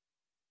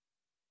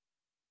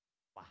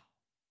 Wow.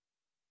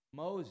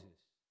 Moses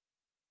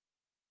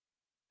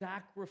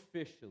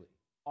sacrificially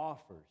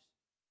offers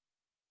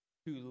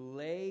to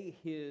lay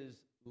his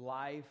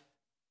life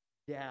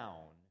down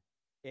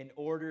in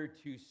order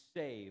to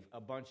save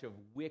a bunch of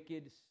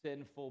wicked,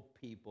 sinful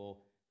people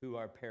who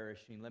are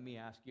perishing. Let me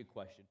ask you a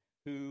question.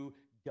 Who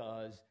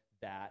does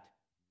that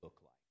look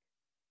like?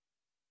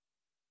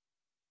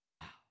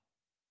 Wow.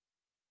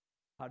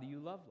 How do you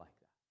love like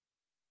that?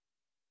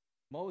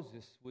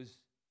 Moses was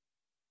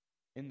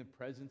in the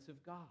presence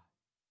of God.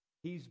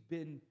 He's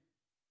been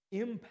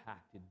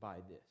impacted by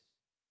this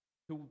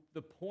to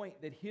the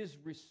point that his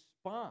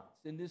response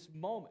in this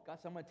moment, God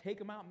said, I'm going to take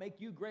them out and make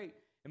you great.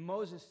 And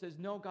Moses says,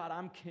 no, God,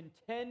 I'm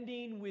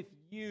contending with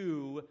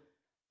you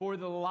for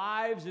the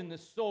lives and the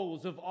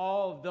souls of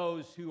all of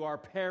those who are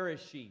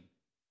perishing.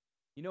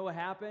 You know what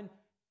happened?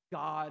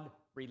 God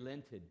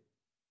relented.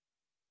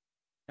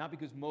 Not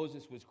because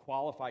Moses was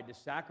qualified to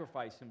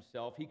sacrifice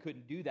himself. He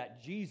couldn't do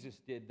that. Jesus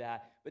did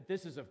that. But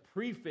this is a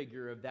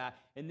prefigure of that.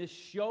 And this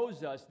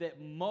shows us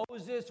that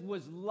Moses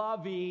was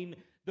loving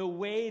the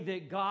way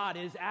that God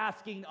is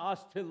asking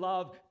us to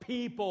love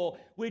people,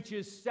 which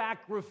is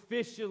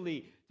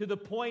sacrificially, to the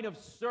point of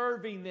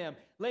serving them,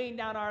 laying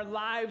down our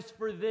lives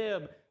for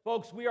them.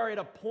 Folks, we are at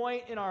a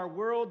point in our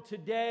world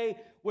today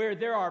where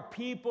there are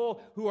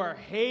people who are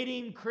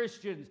hating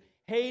Christians,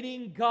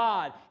 hating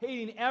God,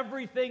 hating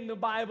everything the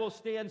Bible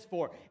stands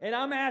for. And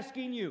I'm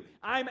asking you,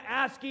 I'm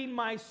asking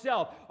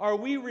myself, are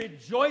we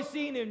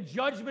rejoicing and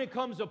judgment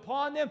comes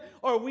upon them?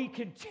 Or are we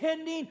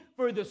contending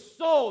for the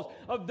souls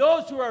of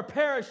those who are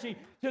perishing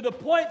to the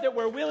point that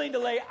we're willing to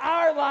lay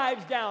our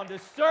lives down to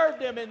serve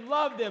them and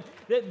love them,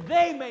 that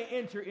they may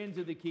enter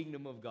into the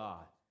kingdom of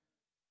God?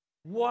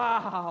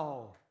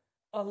 Wow!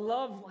 A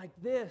love like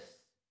this,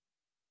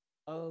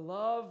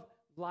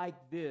 like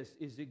this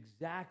is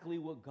exactly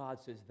what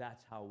God says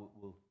that's how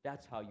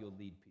you'll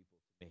lead people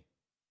to me.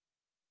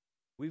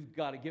 We've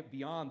got to get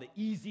beyond the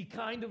easy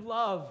kind of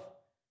love,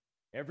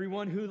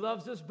 everyone who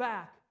loves us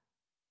back,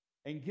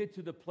 and get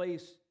to the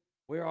place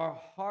where our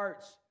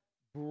hearts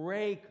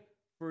break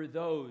for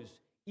those,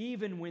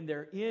 even when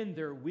they're in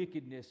their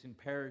wickedness and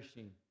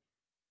perishing.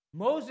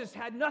 Moses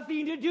had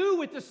nothing to do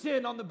with the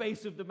sin on the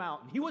base of the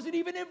mountain. He wasn't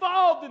even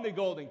involved in the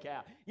golden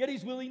calf, yet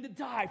he's willing to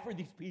die for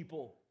these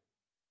people.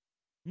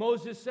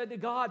 Moses said to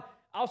God,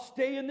 I'll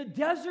stay in the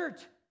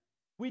desert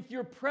with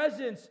your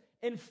presence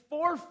and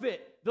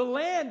forfeit the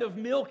land of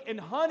milk and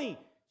honey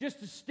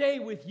just to stay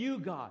with you,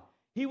 God.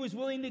 He was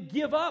willing to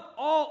give up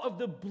all of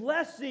the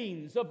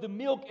blessings of the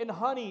milk and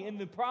honey in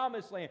the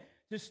promised land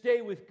to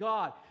stay with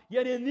God.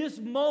 Yet in this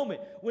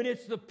moment, when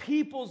it's the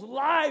people's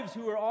lives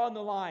who are on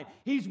the line,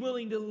 he's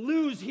willing to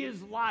lose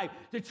his life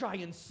to try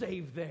and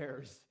save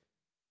theirs.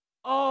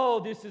 Oh,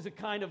 this is a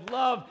kind of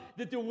love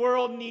that the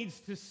world needs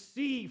to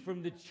see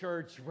from the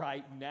church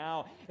right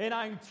now. And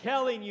I'm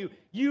telling you,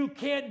 you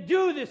can't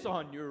do this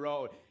on your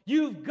own.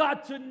 You've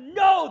got to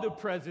know the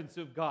presence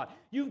of God.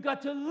 You've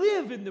got to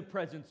live in the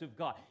presence of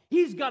God.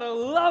 He's got to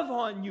love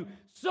on you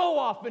so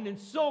often and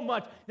so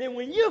much that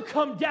when you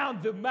come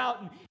down the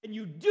mountain and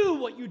you do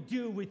what you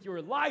do with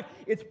your life,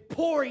 it's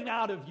pouring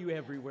out of you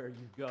everywhere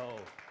you go.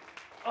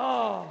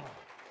 Oh.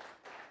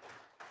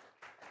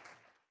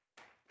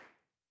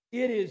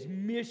 It is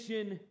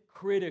mission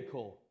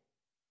critical.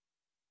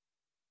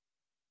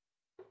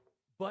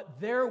 But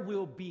there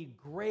will be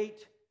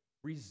great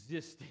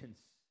resistance.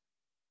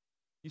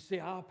 You say,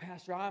 oh,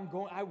 Pastor, I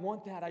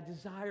want that. I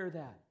desire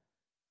that.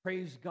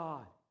 Praise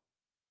God.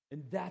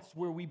 And that's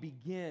where we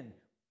begin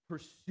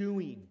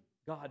pursuing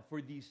God for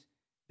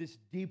this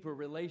deeper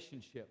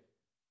relationship.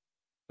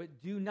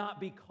 But do not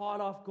be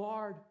caught off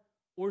guard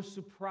or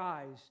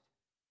surprised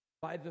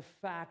by the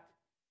fact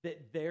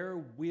that there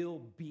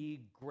will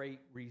be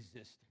great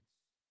resistance.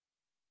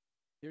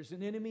 There's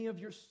an enemy of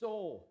your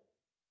soul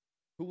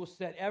who will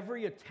set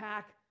every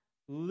attack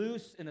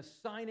loose and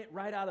assign it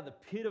right out of the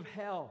pit of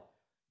hell,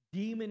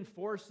 demon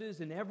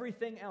forces and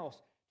everything else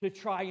to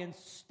try and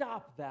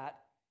stop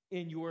that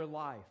in your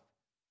life.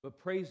 But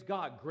praise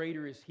God,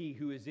 greater is He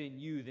who is in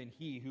you than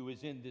he who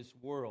is in this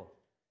world.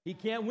 He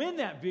can't win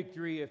that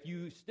victory if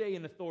you stay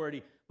in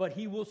authority, but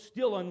He will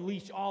still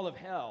unleash all of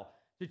hell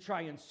to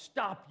try and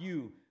stop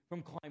you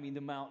from climbing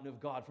the mountain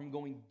of God, from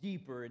going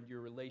deeper into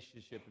your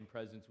relationship and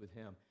presence with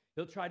Him.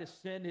 He'll try to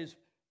send his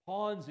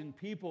pawns and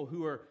people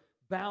who are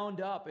bound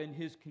up in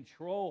his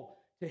control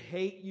to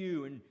hate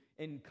you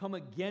and come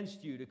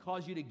against you, to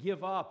cause you to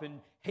give up and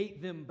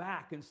hate them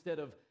back instead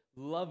of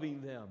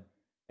loving them.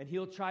 And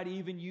he'll try to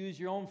even use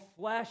your own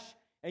flesh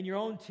and your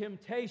own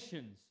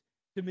temptations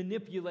to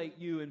manipulate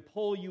you and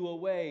pull you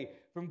away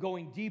from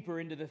going deeper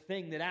into the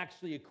thing that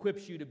actually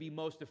equips you to be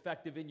most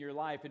effective in your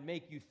life and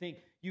make you think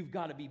you've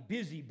got to be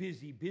busy,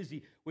 busy,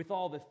 busy with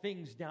all the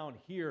things down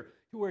here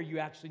to where you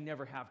actually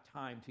never have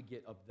time to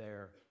get up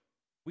there.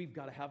 We've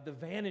got to have the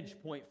vantage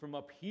point from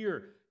up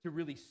here to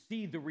really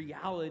see the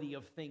reality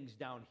of things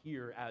down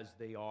here as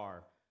they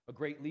are. A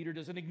great leader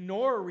doesn't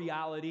ignore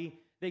reality.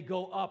 They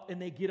go up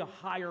and they get a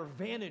higher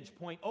vantage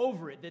point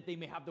over it that they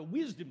may have the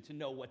wisdom to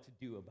know what to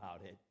do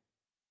about it.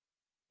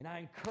 And I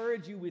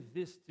encourage you with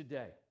this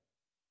today,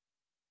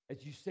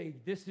 as you say,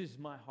 this is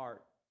my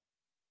heart,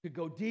 to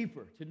go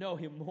deeper, to know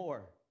Him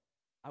more.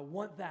 I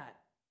want that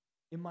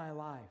in my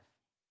life.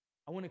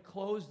 I want to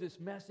close this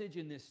message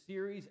and this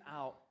series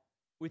out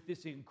with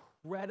this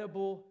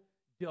incredible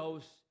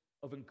dose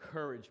of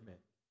encouragement.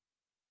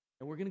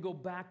 And we're going to go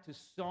back to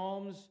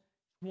Psalms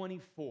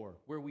 24,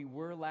 where we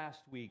were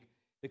last week.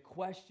 The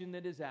question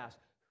that is asked,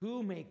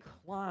 who may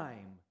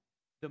climb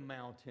the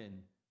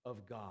mountain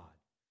of God?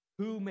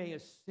 Who may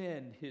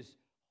ascend His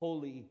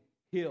holy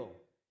hill?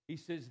 He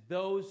says,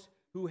 those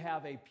who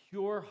have a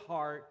pure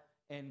heart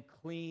and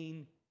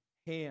clean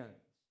hands.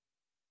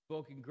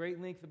 Spoke in great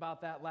length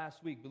about that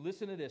last week. But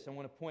listen to this. I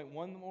want to point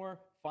one more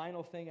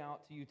final thing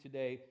out to you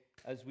today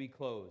as we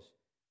close.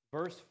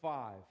 Verse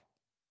 5.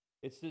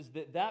 It says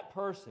that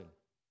person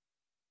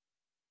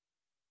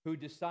who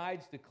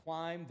decides to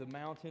climb the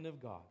mountain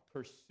of God,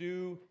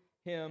 pursue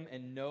Him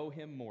and know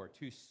Him more,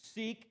 to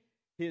seek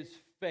His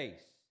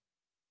face,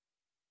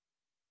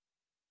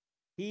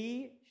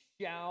 he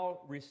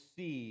shall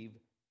receive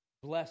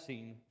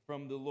blessing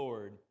from the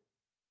Lord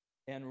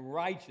and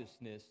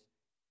righteousness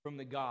from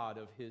the God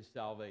of his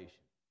salvation.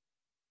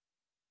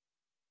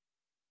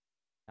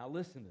 Now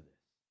listen to this.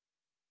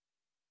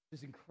 This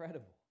is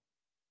incredible.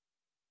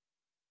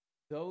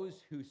 Those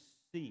who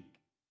seek,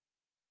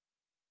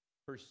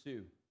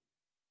 pursue.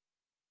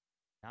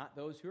 Not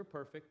those who are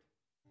perfect,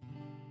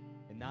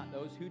 and not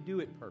those who do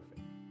it perfect.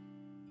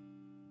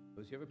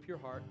 Those who have a pure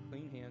heart,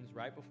 clean hands,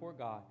 right before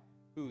God,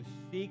 who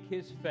seek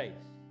His face.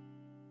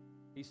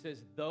 He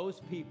says those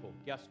people,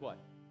 guess what?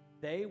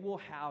 They will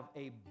have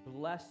a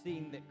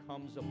blessing that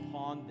comes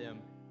upon them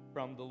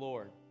from the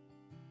Lord.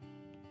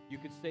 You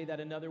could say that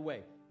another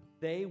way.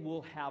 They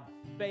will have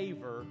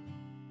favor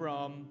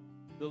from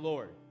the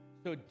Lord.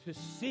 So to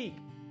seek,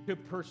 to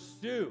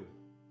pursue,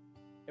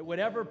 at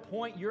whatever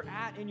point you're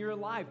at in your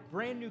life,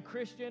 brand new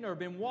Christian or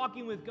been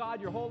walking with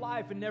God your whole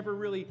life and never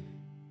really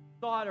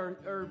thought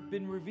or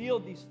been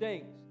revealed these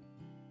things,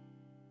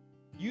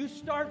 you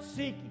start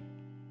seeking.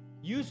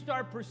 You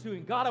start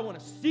pursuing. God, I want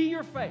to see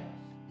your face.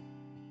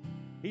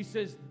 He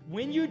says,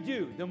 when you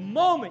do, the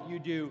moment you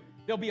do,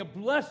 there'll be a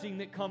blessing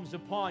that comes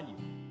upon you.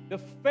 The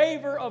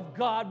favor of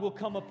God will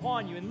come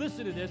upon you. And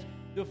listen to this.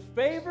 The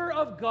favor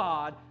of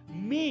God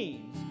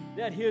means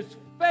that His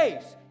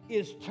face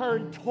is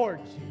turned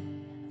towards you.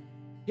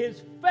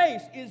 His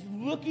face is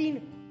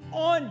looking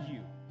on you.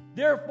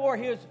 Therefore,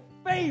 His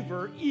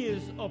favor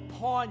is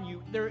upon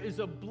you. There is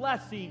a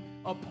blessing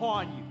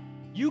upon you.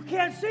 You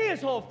can't see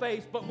His whole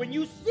face, but when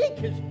you seek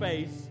His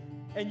face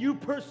and you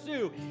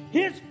pursue,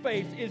 His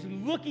face is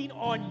looking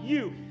on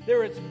you.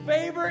 There is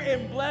favor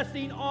and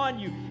blessing on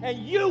you, and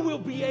you will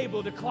be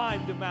able to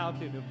climb the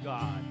mountain of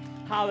God.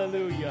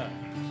 Hallelujah.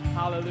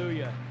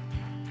 Hallelujah.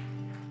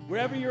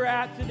 Wherever you're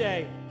at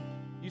today,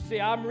 you say,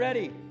 I'm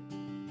ready.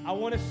 I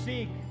want to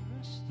seek.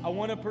 I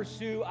want to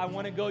pursue. I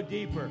want to go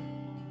deeper.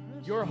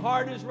 Your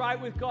heart is right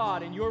with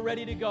God, and you're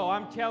ready to go.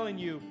 I'm telling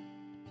you,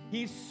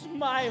 He's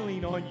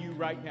smiling on you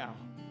right now.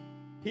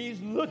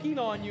 He's looking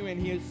on you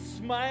and He is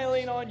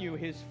smiling on you.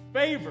 His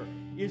favor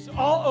is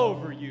all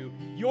over you.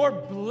 You're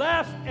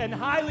blessed and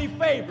highly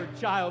favored,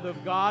 child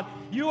of God.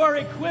 You are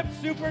equipped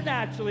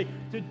supernaturally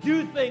to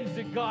do things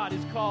that God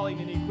is calling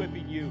and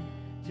equipping you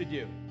to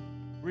do.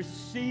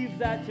 Receive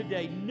that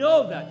today.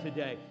 Know that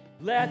today.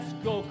 Let's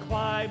go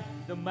climb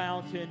the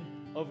mountain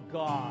of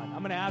God. I'm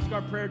going to ask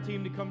our prayer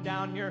team to come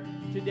down here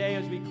today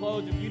as we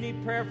close. If you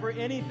need prayer for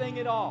anything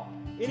at all,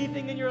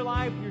 anything in your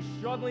life you're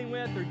struggling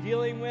with or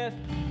dealing with,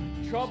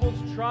 troubles,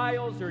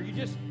 trials, or you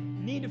just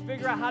need to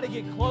figure out how to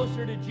get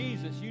closer to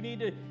Jesus. You need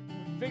to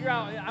figure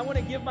out, I want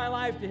to give my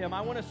life to Him.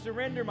 I want to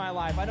surrender my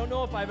life. I don't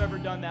know if I've ever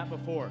done that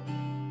before.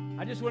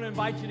 I just want to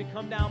invite you to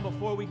come down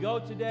before we go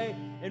today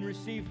and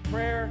receive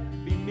prayer,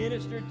 be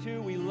ministered to.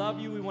 We love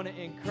you. We want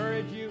to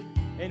encourage you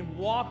and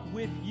walk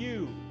with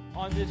you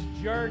on this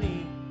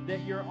journey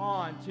that you're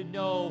on to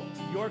know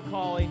your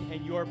calling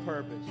and your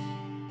purpose.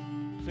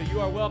 So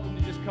you are welcome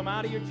to just come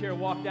out of your chair,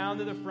 walk down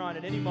to the front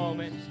at any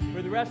moment.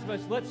 For the rest of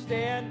us, let's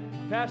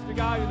stand. Pastor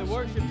Guy and the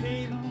worship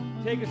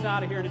team, take us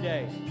out of here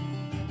today.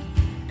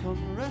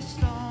 Come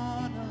rest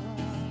on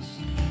us.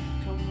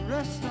 Come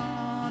rest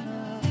on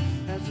us.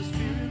 As the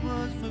Spirit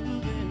was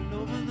moving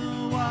over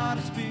the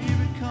water,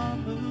 Spirit,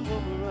 come move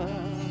over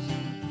us.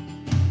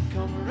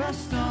 Come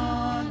rest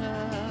on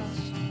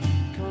us.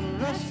 Come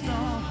rest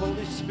on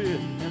Holy Spirit.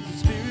 As the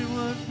Spirit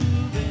was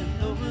moving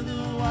over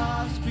the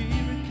water,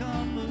 Spirit,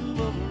 come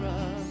move over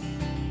us.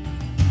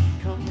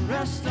 Come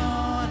rest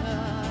on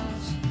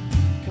us.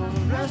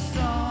 Come rest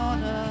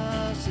on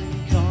us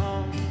and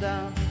come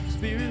down.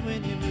 Spirit,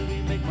 when you move,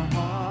 you make my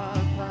heart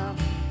pound.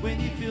 When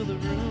you feel the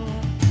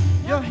room,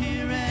 you're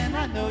here and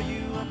I know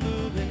you are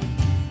moving.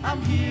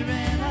 I'm here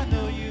and I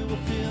know you will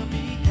feel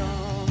me.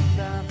 Come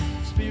down.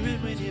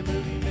 Spirit, when you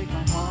move, you make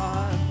my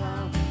heart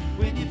pound.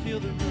 When you feel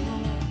the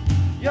room,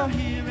 you're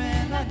here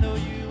and I know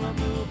you are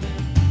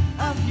moving.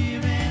 I'm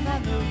here and I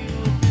know you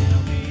will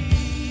feel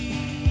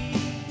me.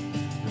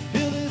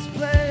 Fill this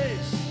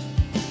place.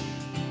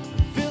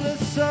 Fill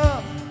us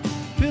up.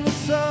 Fill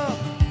us up.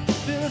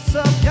 Fill us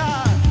up,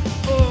 God.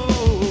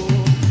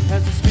 Oh,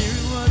 as the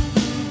Spirit was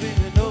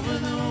moving and over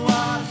the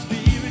water,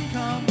 Spirit,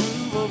 come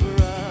move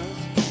over us.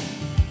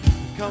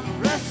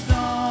 Come rest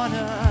on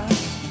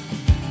us.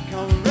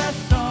 Come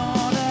rest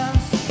on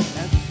us.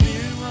 As the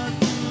Spirit was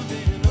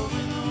moving and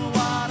over the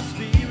water,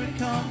 Spirit,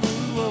 come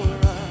move over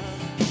us.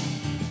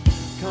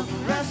 Come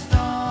rest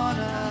on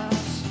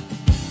us.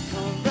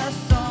 Come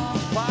rest on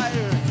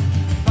fire.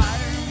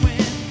 Fire and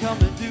wind, come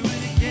and do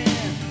it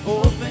again.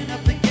 Open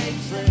up the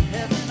gates, let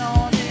heaven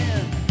on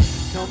in.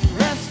 Come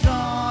rest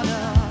on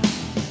us.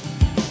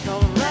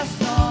 Come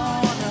rest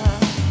on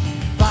us.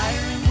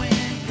 Fire and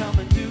wind, come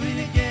and do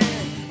it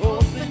again.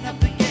 Open up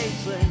the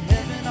gates, let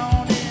heaven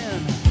on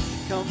in.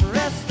 Come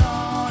rest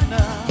on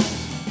us.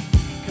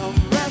 Come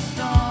rest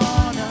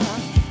on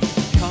us.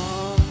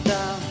 Come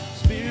down.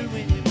 Spirit,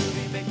 when you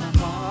move, you make my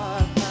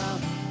heart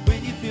pound.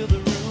 When you feel the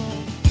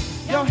room,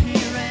 you're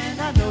here and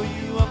I know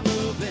you are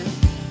moving.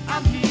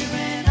 I'm here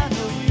and I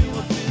know you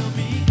will feel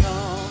me.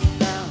 Come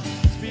down.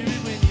 Spirit,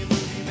 when you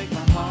move, you make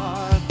my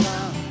heart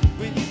pound.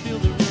 When you feel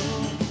the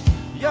room,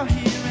 you're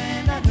here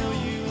and I know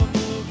you are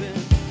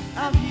moving.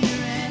 I'm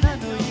here and I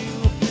know you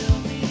will feel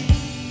me.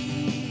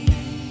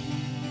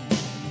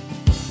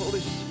 Holy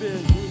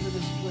Spirit, move in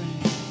this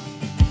place.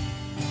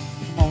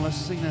 Come on, let's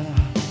sing that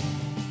out.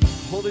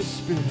 Holy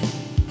Spirit.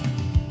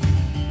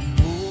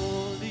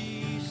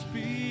 Holy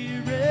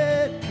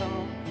Spirit,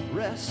 come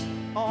rest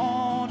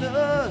on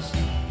us.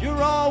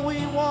 You're all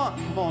we want.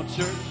 Come on,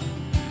 church.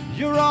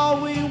 You're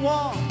all we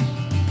want.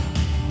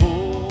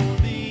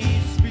 Holy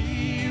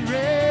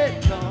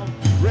Spirit, come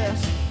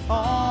rest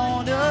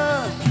on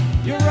us.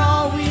 You're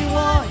all we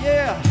want,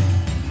 yeah.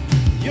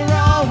 You're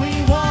all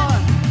we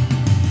want.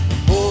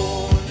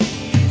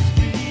 Holy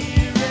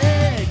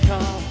Spirit,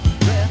 come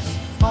rest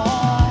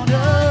on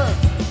us.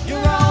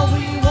 You're all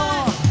we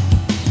want.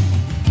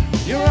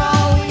 You're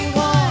all we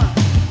want.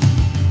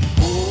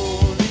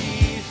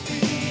 Holy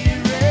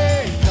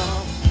Spirit,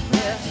 come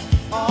rest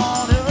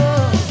on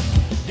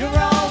us. You're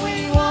all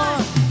we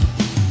want.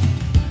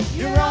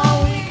 You're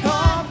all we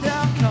calm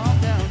down, calm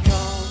down,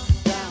 calm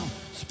down.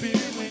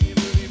 Spirit, when you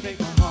move, you make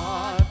my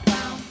heart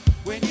pound.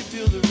 When you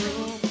feel the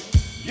room,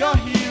 you're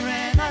here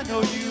and I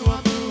know you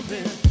are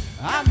moving.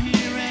 I'm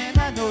here and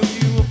I know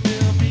you will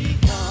feel me.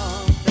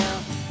 Calm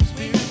down.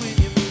 Spirit, when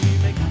you move, you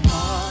make my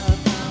heart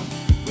pound.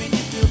 When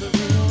you feel the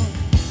room,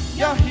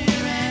 you're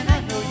here and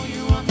I know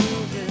you are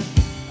moving.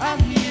 I'm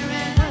here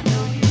and I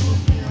know you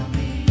will feel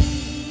me.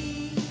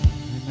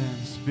 Amen.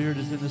 The Spirit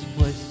is in this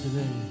place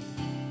today.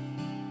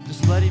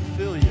 Just let Him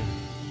fill you.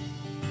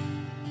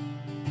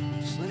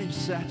 Just let Him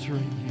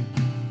saturate you.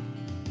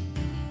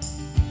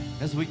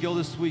 As we go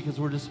this week, as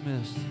we're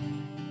dismissed,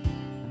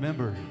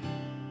 remember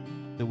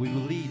that we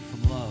will lead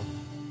from love.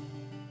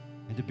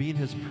 And to be in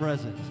His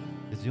presence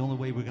is the only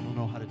way we're going to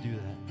know how to do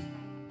that.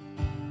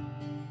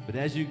 But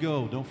as you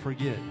go, don't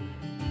forget,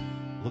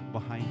 look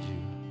behind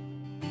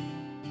you.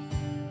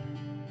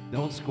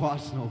 Don't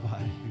squash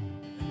nobody.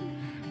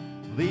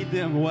 Lead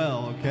them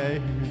well,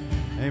 okay?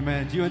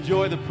 Amen. Do you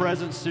enjoy the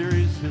Presence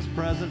series, His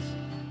Presence?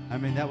 I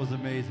mean, that was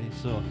amazing.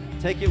 So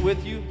take it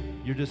with you.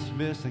 You're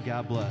dismissed, and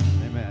God bless.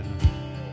 Amen.